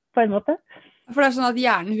 på en måte. For det sånn at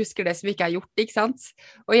hjernen husker det som ikke gjort, ikke sant?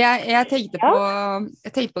 Og jeg tenkte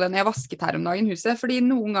på det når jeg vasket her om dagen huset, fordi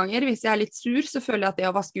noen ganger, hvis jeg litt sur, så føler jeg at det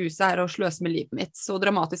å vaske huset å sløse med livet mitt. Så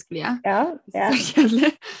dramatisk blir jeg. Ja. Så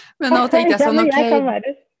kjedelig. Men nå tenkte jeg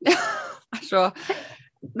sånn,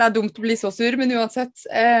 det dumt å bli så sur, men uansett.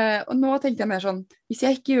 Og nå tenkte jeg mer sånn, hvis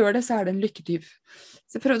jeg ikke gjør det, så det en lykketyv.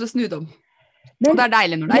 Så jeg prøvde å snu det om. Og det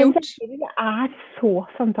deilig når det gjort. Det så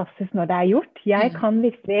fantastisk når det gjort. Jeg kan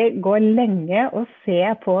virkelig gå lenge og se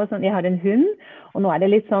på, sånn, jeg har en hund, og nå det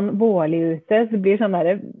litt sånn vårlig ute, så det blir sånn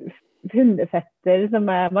der hundefetter som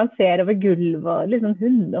man ser over gulv, og litt sånn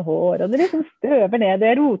hundehår, og det liksom støver ned,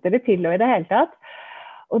 det roter det til og i det hele tatt.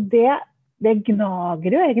 Og det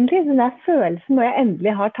gnager jo egentlig, den der følelsen når jeg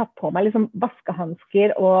endelig har tatt på meg liksom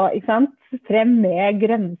vaskehansker og, ikke sant, frem med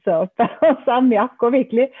grønnsåpe og salmiakk og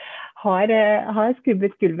virkelig har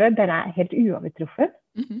skrubbet gulvet, den helt uovertruffen.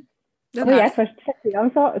 Når jeg først setter i gang,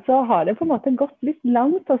 så har det på en måte gått litt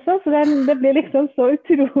langt også, så det blir liksom så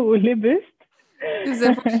utrolig boost. Du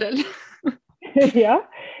ser forskjell. Ja,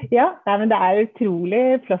 nei, men det utrolig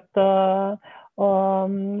flott å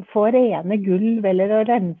få rene gulv, eller å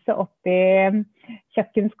rense opp i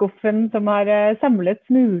kjøkkenskuffen som har samlet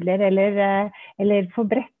smuler, eller få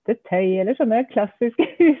brettet tøy, eller sånne klassiske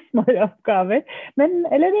husmoroppgaver.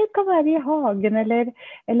 Eller det kan være i hagen,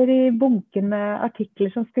 eller i bunken med artikler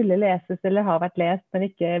som skulle leses, eller har vært lest, men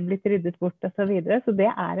ikke blitt ryddet bort, og så videre. Så det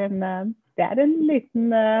en liten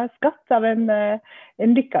skatt av en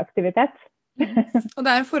lykkeaktivitet. Og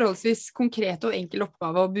det en forholdsvis konkret og enkel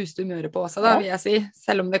oppgave å booste humøret på også, da, vil jeg si.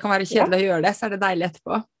 Selv om det kan være kjedelig å gjøre det, så det deilig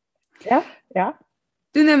etterpå. Ja.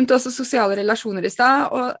 Du nevnte også sosiale relasjoner i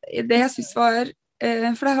sted, og det jeg synes var,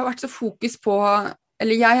 for det har vært så fokus på,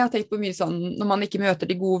 eller jeg har tenkt på mye sånn, når man ikke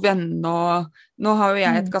møter de gode vennene, og nå har jo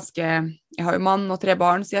jeg jeg har jo mann og 3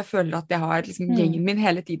 barn, så jeg føler at jeg har liksom gjengen min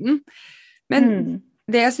hele tiden. Men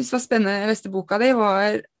det jeg synes var spennende i neste boka di,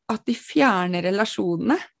 var at de fjerner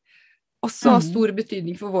relasjonene, også stor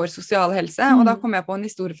betydning for vår sosiale helse, og da kom jeg på en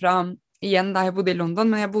historie fra, igjen da jeg bodde i London,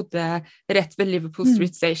 men jeg bodde rett ved Liverpool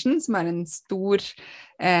Street Station, som en stor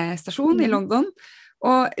stasjon i London,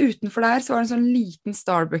 og utenfor der så var det en sånn liten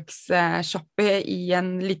Starbucks-shoppe i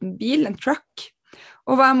en liten bil, en truck,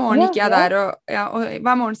 og hver morgen gikk jeg der, og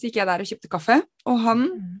hver morgen så gikk jeg der og kjøpte kaffe, og han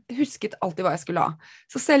husket alltid hva jeg skulle ha.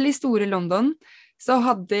 Så selv i store London så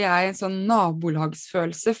hadde jeg en sånn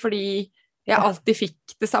nabolagsfølelse, fordi jeg alltid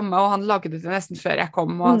fikk det samme, og han lagde det nesten før jeg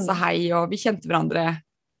kom, og han sa hei, og vi kjente hverandre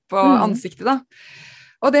på ansiktet da.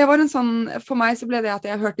 Og det var en sånn, for meg så ble det at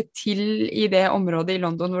jeg hørte til i det området i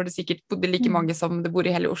London, hvor det sikkert bodde like mange som det bor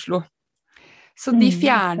i hele Oslo. Så de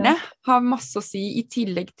fjerne har masse å si i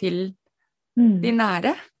tillegg til de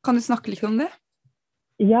nære. Kan du snakke litt om det?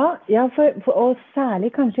 Ja, og særlig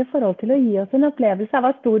kanskje i forhold til å gi oss en opplevelse av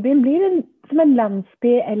at storbyen blir som en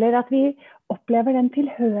landsby, eller at vi opplever den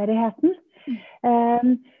tilhørigheten.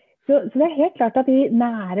 Så det helt klart at de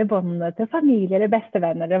nære båndene til familie eller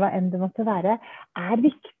bestevenner, eller hva enn det måtte være,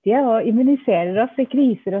 viktige og immuniserer oss i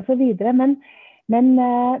kriser og så videre, men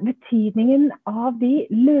betydningen av de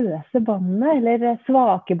løse båndene, eller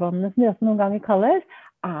svake båndene som de også noen ganger kaller,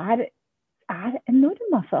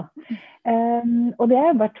 enorm, altså. Og det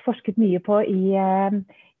har vært forsket mye på i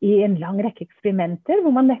en lang rekke eksperimenter,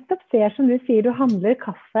 hvor man nettopp ser, som du sier, du handler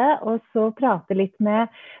kaffe, og så prater litt med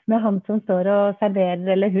han som står og serverer,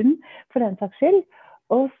 eller hun, for den saks skyld.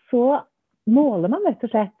 Og så måler man rett og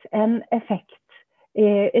slett en effekt,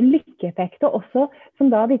 en lykkeeffekt, og også som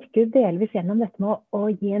da virker delvis gjennom dette med å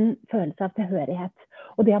gi en følelse av tilhørighet.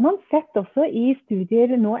 Og det har man sett også i studier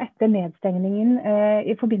nå etter nedstengningen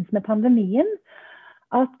i forbindelse med pandemien,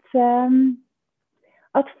 at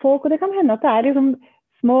folk, og det kan hende at det liksom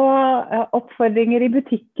små oppfordringer i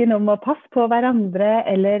butikken om å passe på hverandre,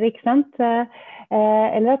 eller ikke sant,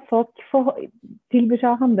 eller at folk tilbyr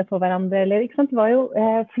seg å handle for hverandre, eller ikke sant, det var jo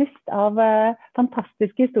flust av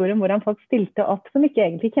fantastiske historier om hvordan folk stilte opp som ikke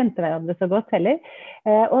egentlig kjente hverandre så godt heller,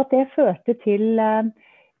 og at det førte til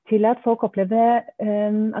at folk opplevde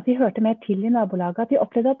at de hørte mer til i nabolaget, at de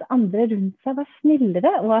opplevde at andre rundt seg var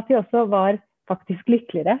snillere, og at de også var faktisk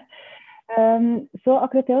lykkeligere. Så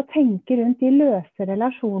akkurat det å tenke rundt de løse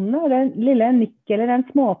relasjonene, og den lille nikk eller den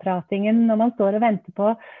småpratingen når man står og venter på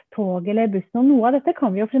tog eller bussen, og noe av dette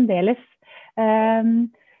kan vi jo fremdeles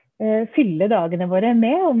fylle dagene våre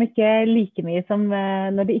med, om ikke like mye som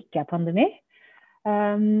når det ikke pandemi.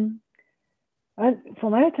 Får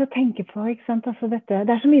meg til å tenke på, ikke sant, altså dette,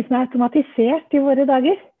 det så mye som automatisert i våre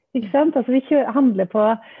dager, ikke sant, altså vi handler på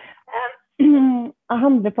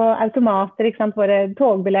automater, ikke sant, våre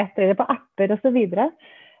togbilletter eller på apper og så videre.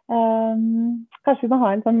 Kanskje vi må ha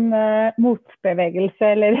en sånn motbevegelse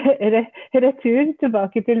eller retur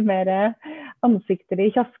tilbake til mer ansikter i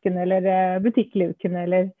kiosken eller butikkluken,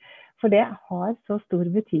 for det har så stor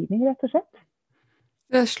betydning, rett og slett.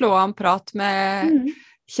 Slå an prat med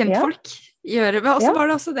kjentfolk, gjøre det. Og så var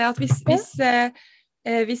det også det at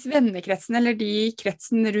hvis vennekretsen eller de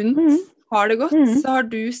kretsen rundt har det godt, så har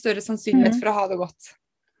du større sannsynlighet for å ha det godt.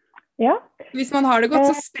 Ja. Hvis man har det godt,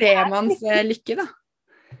 så sprer man lykke, da.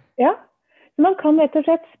 Ja, man kan rett og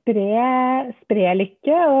slett spre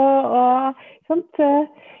lykke, og sånt.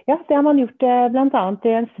 Ja, det har man gjort blant annet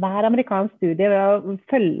i en svær amerikansk studie ved å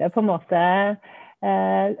følge på en måte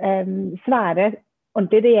svære,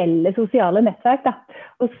 ordentlig reelle sosiale nettverk, da,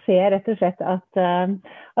 og se rett og slett at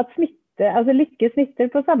lykke smitter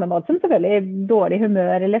på samme måte som selvfølgelig dårlig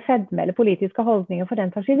humør eller fedme eller politiske holdninger for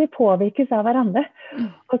den saks skyld. Vi påvirkes av hverandre.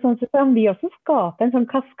 Og sånn så kan vi også skape en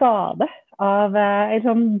sånn kaskade av en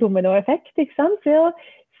sånn dominoeffekt, ikke sant? For å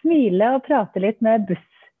smile og prate litt med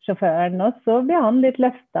bussjåføren, og så blir han litt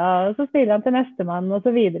løftet, og så smiler han til nestemann, og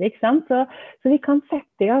så videre, ikke sant? Så vi kan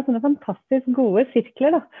sette i gang sånne fantastisk gode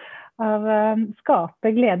sirkler, da, av skape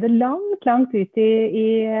glede langt ut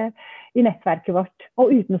i nettverket vårt,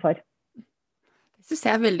 og utenfor. Det synes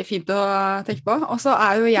jeg veldig fint å tenke på. Og så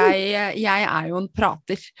jo jeg er jo en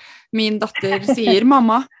prater. Min datter sier,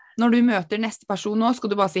 mamma, når du møter neste person nå, skal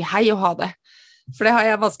du bare si hei og ha det. For det har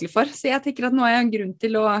jeg vanskelig for. Så jeg tenker at nå jeg en grunn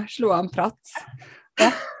til å slå av en prat.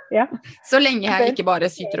 Ja. Så lenge jeg ikke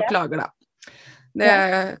bare sitter og klager, da. Det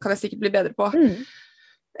kan jeg sikkert bli bedre på.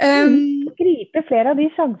 Gripe flere av de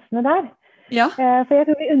sjansene der. Ja. For jeg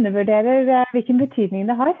tror vi undervurderer hvilken betydning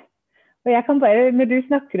det har. Og jeg kan bare, når du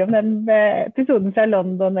snakker om den episoden fra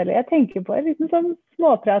London, eller jeg tenker på en liten sånn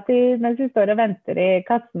småprat mens vi står og venter i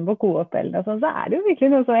kassen på Coop eller noe sånt, så det jo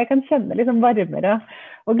virkelig noe som jeg kan kjenne liksom varmer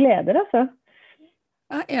og gleder, altså.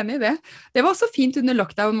 Jeg enig i det. Det var også fint under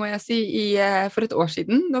lockdown, må jeg si, for et år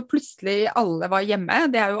siden, når plutselig alle var hjemme.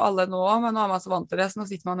 Det jo alle nå, men nå man så vant til det, så nå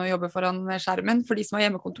sitter man og jobber foran skjermen for de som har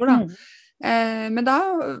hjemmekontor, da. Men da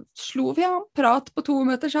slo vi en prat på 2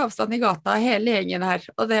 meters avstand i gata, hele gjengen her,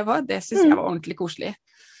 og det synes jeg var ordentlig koselig.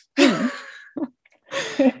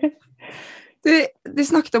 Du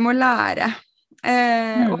snakket om å lære,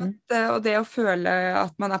 og det å føle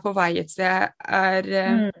at man på vei et sted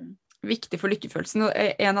viktig for lykkefølelsen, og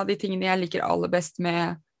en av de tingene jeg liker aller best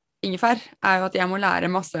med ingefær, jo at jeg må lære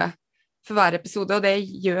masse for hver episode, og det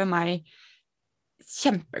gjør meg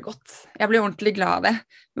kjempegodt. Jeg blir ordentlig glad av det.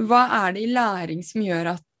 Hva det i læring som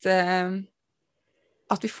gjør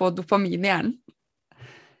at vi får dopamin i hjernen?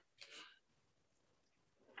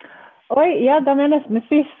 Oi, ja, da må jeg nesten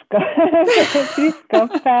friske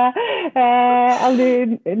opp alle de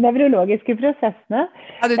nevrologiske prosessene.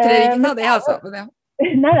 Ja, du trenger ikke ta det, altså.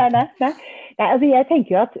 Nei. Altså, jeg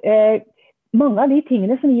tenker jo at mange av de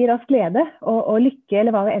tingene som gir oss glede og lykke,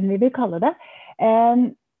 eller hva enn vi vil kalle det,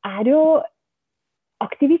 jo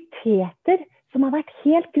aktiviteter som har vært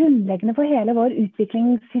helt grunnleggende for hele vår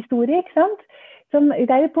utviklingshistorie, ikke sant?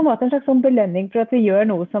 Det jo på en måte en slags sånn belønning for at vi gjør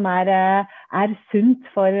noe som sunt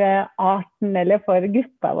for arten, eller for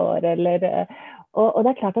gruppa vår, Og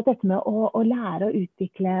det klart at dette med å lære å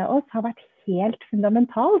utvikle oss har vært helt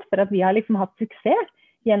fundamentalt for at vi har liksom hatt suksess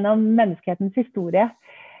gjennom menneskehetens historie.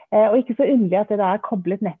 Og ikke så underlig at det da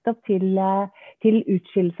koblet nettopp til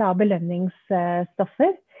utskillelse av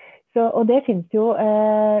belønningsstoffer. Og det finnes jo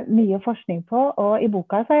mye forskning på, og i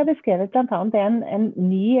boka så har jeg beskrevet blant annet en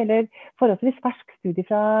ny eller forholdsvis fersk studie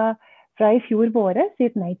fra i fjor våres i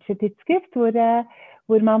et Nature-tidsskrift,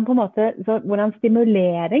 hvor man på en måte, hvordan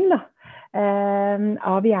stimulering da,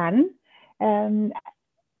 av hjernen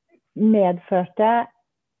medførte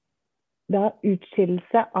da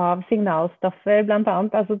utskillelse av signalstoffer, blant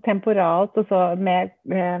annet, altså temporalt og så med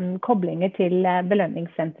koblinger til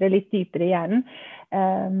belønningssenteret litt dypere i hjernen,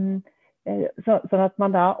 sånn at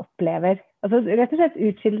man da opplever, altså rett og slett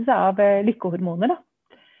utskillelse av lykkehormoner da.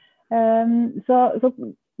 Så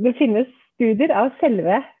det finnes studier av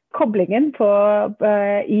selve koblingen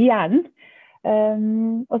i hjernen,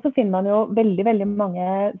 og så finner man jo veldig, veldig mange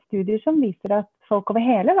studier som viser at folk over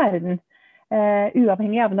hele verden,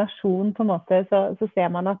 uavhengig av nasjon på en måte, så ser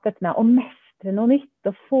man at dette med å mestre noe nytt,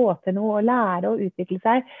 å få til noe, å lære å utvikle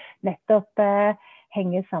seg, nettopp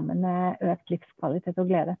henger sammen med økt livskvalitet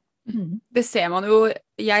og glede. Det ser man jo,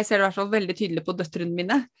 jeg ser det i hvert fall veldig tydelig på døtrene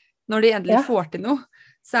mine. Når de endelig får til noe,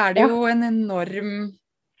 så er det jo en enorm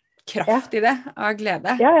kraft i det, av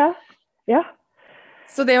glede. Ja.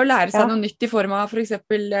 Så det å lære seg noe nytt i form av for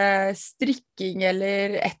eksempel strikking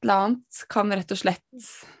eller et eller annet, kan rett og slett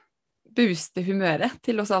booste humøret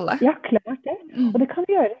til oss alle. Ja, klart det. Og det kan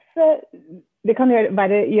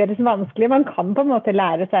gjøres vanskelig. Man kan på en måte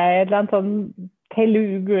lære seg et eller annet sånn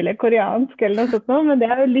telugu eller koreansk eller noe sånt, men det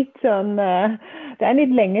er jo litt sånn, det er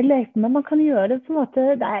litt lenger lekt, men man kan gjøre det på en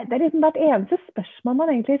måte, det er liksom hvert eneste spørsmål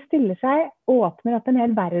man egentlig stiller seg, åpner opp en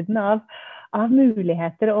hel verden av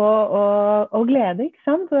muligheter og glede, ikke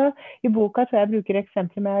sant? Så i boka tror jeg bruker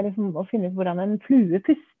eksempler med liksom, å finne ut hvordan en flue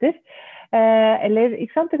puster, eller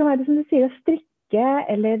ikke sant? Det kan være som du sier, å strikke,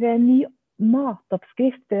 eller ny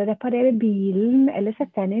matoppskrift, reparere bilen, eller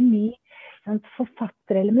sette inn i ny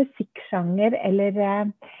forfatter eller musikksjanger, eller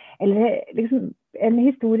liksom en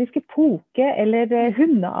historisk epoke, eller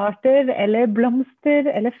hundearter, eller blomster,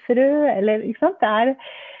 eller frø, eller ikke sant?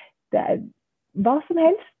 Det er hva som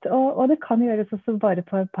helst, og det kan gjøres også bare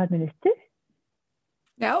på et par minutter.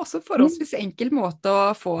 Det er også forholdsvis enkel måte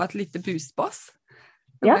å få et lite boost på oss,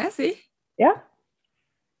 det må jeg si. Ja.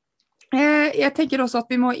 Jeg tenker også at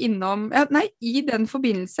vi må innom, i den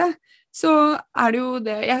forbindelse, så er det jo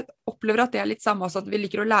det, jeg opplever at det er litt samme også, at vi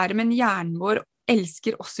liker å lære, men hjernen vår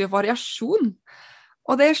elsker også variasjon.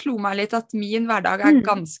 Og det slo meg litt at min hverdag er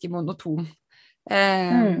ganske monoton.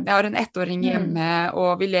 Jeg har en 1-åring hjemme,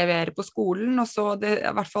 og vi leverer på skolen, og så det,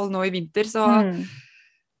 i hvert fall nå i vinter, så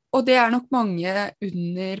og det er nok mange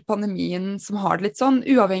under pandemien som har det litt sånn,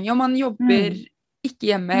 uavhengig om man jobber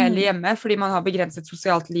ikke hjemme eller hjemme, fordi man har begrenset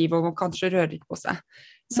sosialt liv og kanskje rører ikke på seg.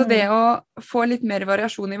 Så det å få litt mer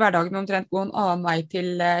variasjon i hverdagen, omtrent gå en annen vei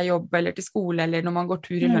til jobb eller til skole, eller når man går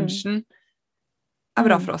tur i lunsjen, er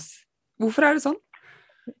bra for oss. Hvorfor er det sånn?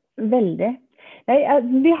 Veldig.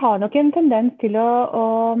 Vi har nok en tendens til å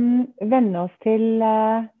venne oss til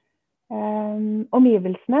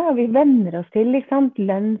omgivelsene, og vi venner oss til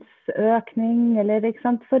lønnsøkning eller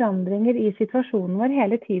forandringer i situasjonen vår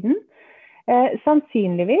hele tiden.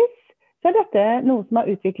 Sannsynligvis så er dette noe som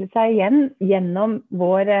har utviklet seg igjen gjennom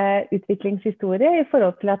vår utviklingshistorie i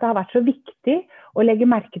forhold til at det har vært så viktig å legge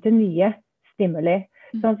merke til nye stimuli.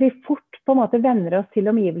 Sånn at vi fort på en måte venner oss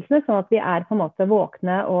til omgivelsene, sånn at vi er på en måte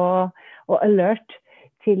våkne og alert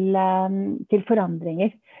til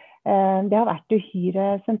forandringer. Det har vært uhyre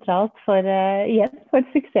sentralt for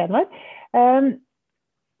suksessen vår.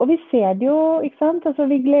 Og vi ser det jo, ikke sant? Altså,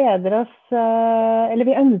 vi gleder oss, eller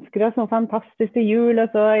vi ønsker oss noe fantastisk til jul, og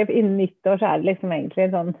så innen nyttår så er det liksom egentlig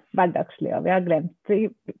sånn hverdagslig, og vi har glemt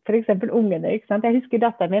for eksempel ungene, ikke sant? Jeg husker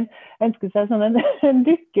datteren min ønsket seg sånn en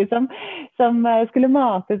dukke som skulle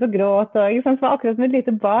mates og gråte, og ikke sant? Det var akkurat som et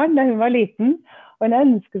lite barn da hun var liten, og hun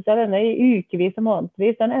ønsket seg denne i ukevis og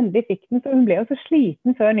månedsvis, og hun endelig fikk den, så hun ble jo så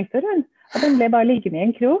sliten før nyttår, at den ble bare liggende i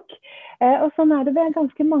en krok. Og sånn er det ved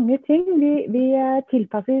ganske mange ting. Vi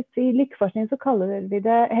tilpasser, i lykkeforskning så kaller vi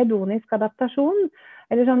det hedonisk adaptasjon,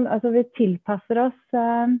 eller sånn, altså vi tilpasser oss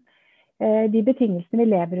de betingelsene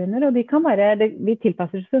vi lever under, og vi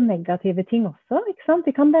tilpasser oss til negative ting også, ikke sant?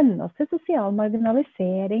 Vi kan vende oss til sosial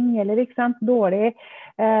marginalisering, eller ikke sant, dårlig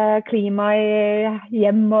klima i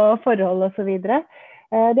hjem og forhold og så videre.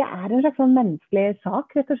 Det er en slags sånn menneskelig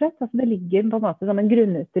sak, rett og slett. Altså, det ligger på en måte som en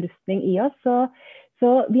grunnutrustning i oss, så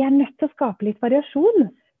vi er nødt til å skape litt variasjon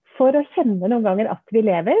for å kjenne noen ganger at vi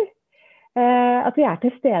lever, at vi er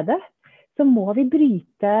til stede. Så må vi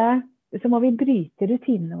bryte så må vi bryte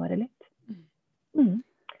rutinene våre litt.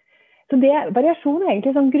 Så variasjon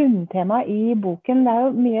egentlig sånn grunntema i boken. Det jo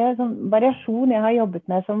mye sånn variasjon jeg har jobbet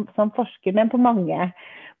med som forsker, men på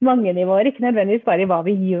mange nivåer, ikke nødvendigvis bare i hva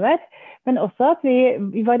vi gjør, men også at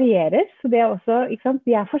vi varierer, så det også, ikke sant,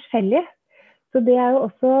 vi forskjellige. Så det jo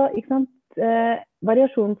også, ikke sant,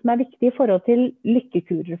 variasjon som viktig i forhold til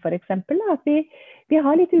lykkekurer for eksempel, at vi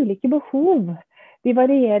har litt ulike behov. Vi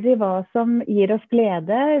varierer i hva som gir oss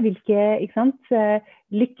glede, hvilke, ikke sant,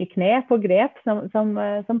 lykkeknep og grep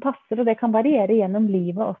som passer, og det kan variere gjennom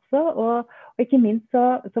livet også, og ikke minst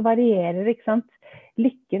så varierer, ikke sant,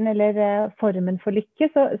 lykken eller formen for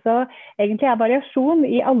lykke, så egentlig variasjon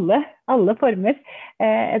i alle former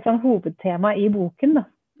et sånn hovedtema i boken da.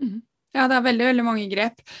 Ja, det veldig, veldig mange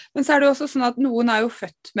grep. Men så det jo også sånn at noen jo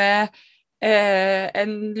født med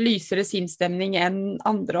en lysere sinnsstemning enn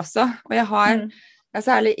andre også. Og jeg har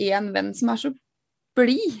særlig en venn som så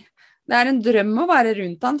blid. Det en drøm å være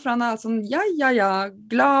rundt han, for han sånn, ja,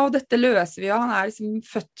 glad, og dette løser vi, og han liksom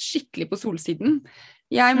født skikkelig på solsiden.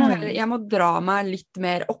 Jeg må dra meg litt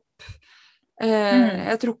mer opp.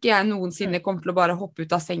 Jeg tror ikke jeg noensinne kommer til å bare hoppe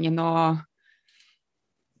ut av sengen og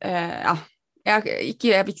jeg vil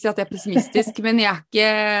ikke si at jeg pessimistisk, men jeg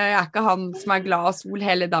ikke han som glad av sol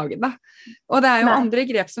hele dagen da. Og det jo andre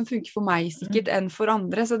grep som funker for meg sikkert enn for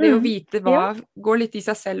andre, så det å vite gå litt i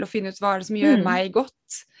seg selv og finne ut hva det som gjør meg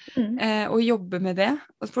godt, og jobbe med det.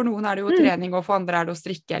 Og for noen det jo trening, og for andre det å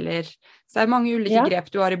strikke, så det mange ulike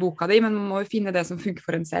grep du har i boka di, men man må jo finne det som funker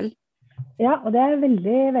for en selv. Ja, og det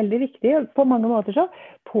veldig, veldig viktig. På mange måter så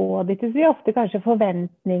pådyttes vi ofte kanskje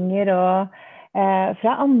forventninger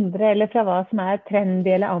fra andre, eller fra hva som trendy,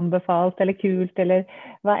 eller anbefalt, eller kult, eller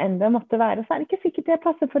hva enn det måtte være, så det ikke sikkert det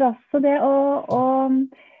passer for oss. Så det å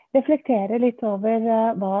reflektere litt over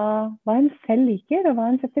hva en selv liker, og hva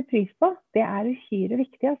en setter pris på, det uhyre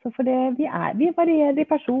viktig, altså, for vi varierer i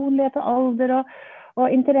personlighet og alder, og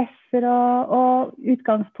interesser, og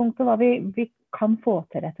utgangspunkt, og hva vi kan få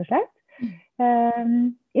til, rett og slett.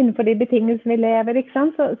 Innenfor de betingelsene vi lever, ikke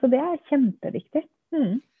sant? Så det kjempeviktig.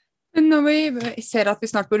 Når vi ser at vi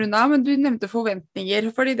snart går unna, men du nevnte forventninger,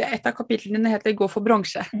 fordi et av kapitlene heter «Gå for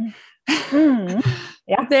bransje».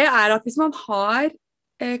 Det at hvis man har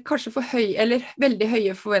kanskje for høye, eller veldig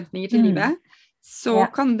høye forventninger til livet, så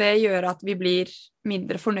kan det gjøre at vi blir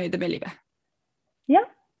mindre fornøyde med livet. Ja,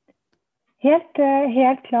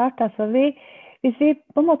 helt klart. Altså, hvis vi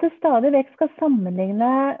på en måte stadig vekk skal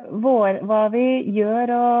sammenligne hva vi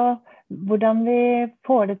gjør og hvordan vi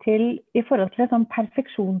får det til i forhold til et sånn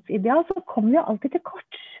perfeksjonsideal, så kommer vi jo alltid til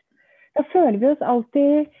kort. Da føler vi oss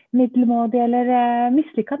alltid middelmådige eller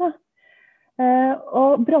mislykket da.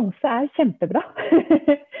 Og bronse kjempebra.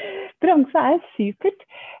 Bronse supert.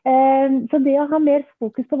 Så det å ha mer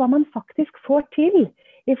fokus på hva man faktisk får til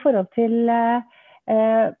i forhold til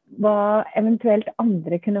hva eventuelt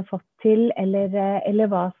andre kunne fått til, eller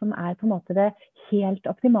hva som på en måte det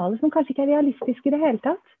helt optimale, som kanskje ikke realistisk i det hele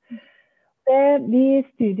tatt. De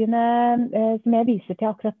studiene som jeg viser til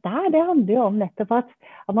akkurat det handler jo om nettopp at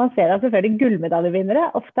man ser at selvfølgelig gullmedaljevinnere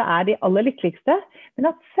ofte de aller lykkeligste, men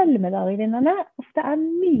at sølvmedaljevinnerne ofte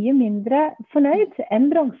mye mindre fornøyd enn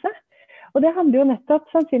bronse. Og det handler jo nettopp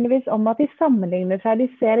sannsynligvis om at de sammenligner seg, de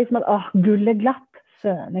ser liksom at gullet glatt,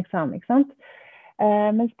 søren eksamen, ikke sant?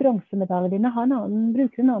 Mens bronsemedaljevinnere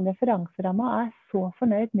bruker en annen referanseramme og så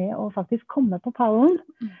fornøyd med å faktisk komme på pallen.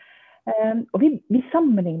 Og vi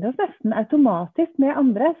sammenligner oss nesten automatisk med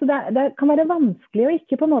andre, så det kan være vanskelig å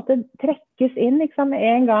ikke på en måte trekkes inn, liksom,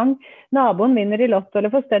 en gang naboen vinner i lotto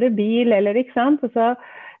eller får større bil, eller ikke sant, og så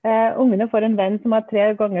ungene får en venn som har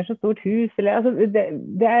 3 ganger så stort hus, eller, altså,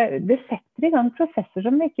 det setter i gang prosesser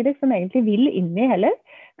som vi ikke liksom egentlig vil inn i heller,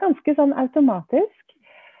 ganske sånn automatisk.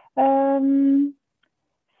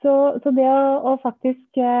 Så det å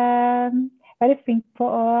faktisk være flink på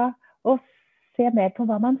å se mer på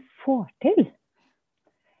hva man får til.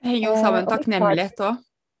 Det henger jo sammen takknemlighet også.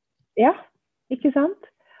 Ja, ikke sant?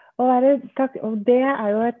 Og det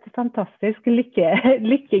jo et fantastisk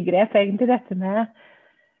lykkegrep, egentlig, dette med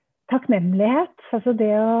takknemlighet. Altså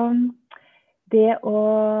det å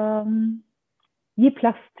gi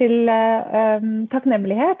plass til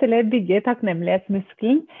takknemlighet, eller bygge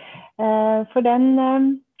takknemlighetsmuskelen. For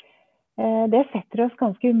det setter oss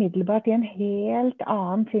ganske umiddelbart i en helt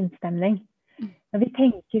annen sinnsstemning. Når vi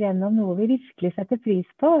tenker gjennom noe vi virkelig setter pris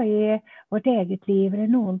på i vårt eget liv, eller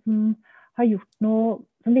noen som har gjort noe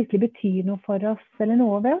som virkelig betyr noe for oss, eller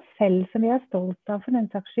noe ved oss selv som vi stolt av for den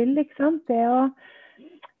saks skyld, ikke sant?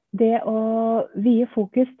 Det å vie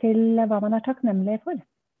fokus til hva man takknemlig for,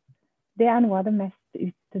 det noe av det mest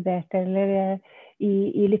utstuderte eller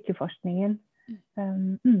i lykkeforskningen.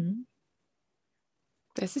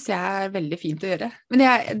 Det synes jeg veldig fint å gjøre. Men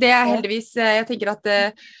det heldigvis, jeg tenker at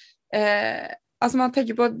altså man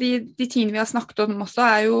tenker på de tingene vi har snakket om også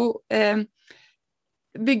jo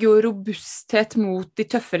bygger jo robusthet mot de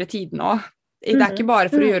tøffere tidene også. Det ikke bare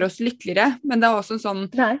for å gjøre oss lykkeligere, men det også sånn,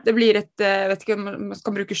 det blir vet ikke om man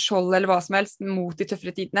skal bruke skjold eller hva som helst mot de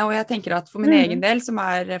tøffere tidene, og jeg tenker at for min egen del, som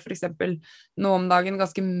for eksempel nå om dagen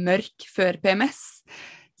ganske mørk før PMS,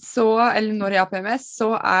 eller når jeg har PMS,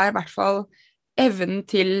 så I hvert fall evnen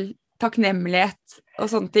til takknemlighet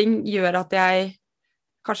og sånne ting gjør at jeg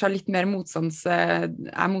kanskje har litt mer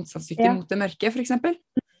motstandsdyktig mot det mørke, for eksempel.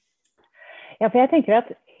 Ja, for jeg tenker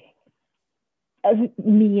at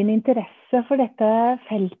min interesse for dette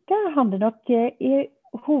feltet handler nok I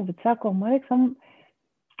hovedsak om å liksom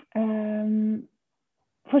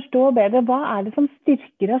forstå bedre hva det som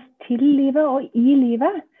styrker oss til livet og I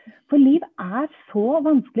livet. For liv så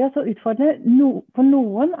vanskelig og så utfordrende. For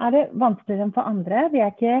noen det vanskeligere enn for andre. Vi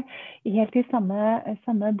ikke helt I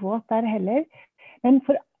samme båt der heller. Men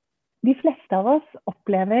for de fleste av oss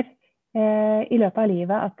opplever I løpet av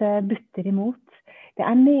livet at det butter imot. Det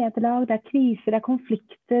nederlag, det kriser, det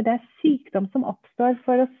konflikter, det sykdom som oppstår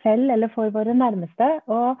for oss selv eller for våre nærmeste.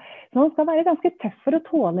 Og så man skal være ganske tøff for å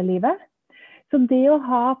tåle livet. Så det å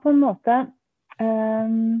ha på en måte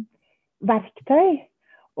verktøy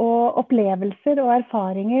og opplevelser og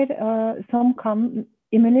erfaringer som kan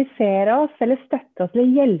immunisere oss eller støtte oss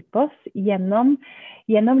eller hjelpe oss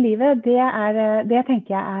gjennom livet, det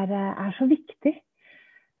tenker jeg så viktig.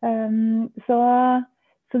 Så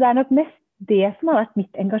det nok mest det som har vært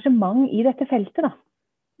mitt engasjement I dette feltet, da.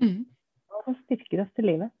 Som styrker oss til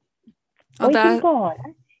livet. Og ikke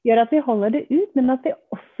bare gjør at vi holder det ut, men at vi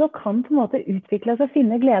også kan på en måte utvikle oss og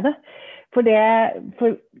finne glede. For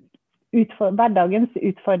hverdagens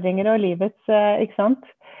utfordringer og livets, ikke sant?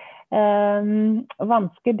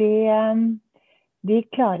 Vansker, de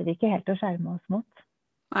klarer vi ikke helt å skjerme oss mot.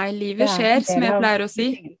 Nei, livet skjer, som jeg pleier å si.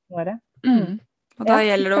 Og da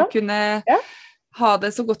gjelder det å kunne ha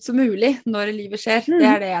det så godt som mulig når livet skjer.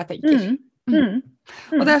 Det det jeg tenker.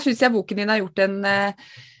 Og der synes jeg boken din har gjort en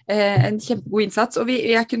kjempegod innsats, og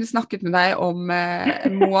jeg kunne snakket med deg om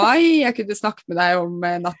Moai, jeg kunne snakket med deg om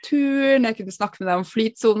naturen, jeg kunne snakket med deg om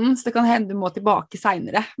flytsonen, så det kan hende du må tilbake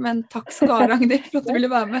senere. Men takk skal du ha, Ragnhild, for at du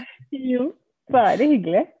ville være med. Jo, bare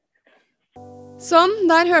hyggelig. Sånn,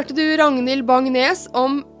 der hørte du Ragnhild Bang-Nes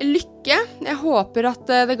om lykke. Jeg håper at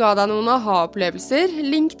det ga deg noen aha-opplevelser.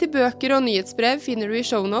 Link til bøker og nyhetsbrev finner du I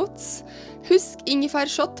shownotes. Husk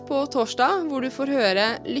ingefærshot på torsdag, hvor du får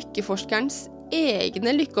høre lykkeforskerens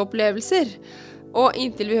egne lykkeopplevelser. Og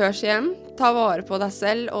inntil vi høres igjen, ta vare på deg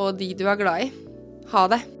selv og de du glad I. Ha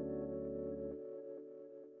det!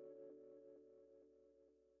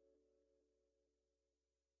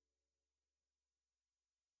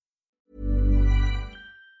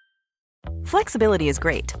 Flexibility is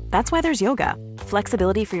great. That's why there's yoga.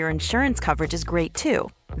 Flexibility for your insurance coverage is great too.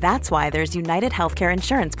 That's why there's United Healthcare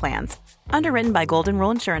Insurance Plans. Underwritten by Golden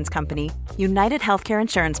Rule Insurance Company, United Healthcare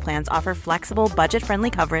Insurance Plans offer flexible, budget-friendly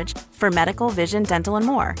coverage for medical, vision, dental, and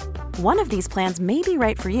more. One of these plans may be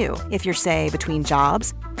right for you if you're, say, between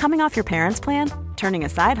jobs, coming off your parents' plan, turning a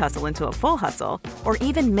side hustle into a full hustle, or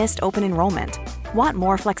even missed open enrollment. Want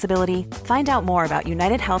more flexibility? Find out more about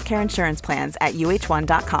United Healthcare Insurance Plans at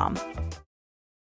uh1.com.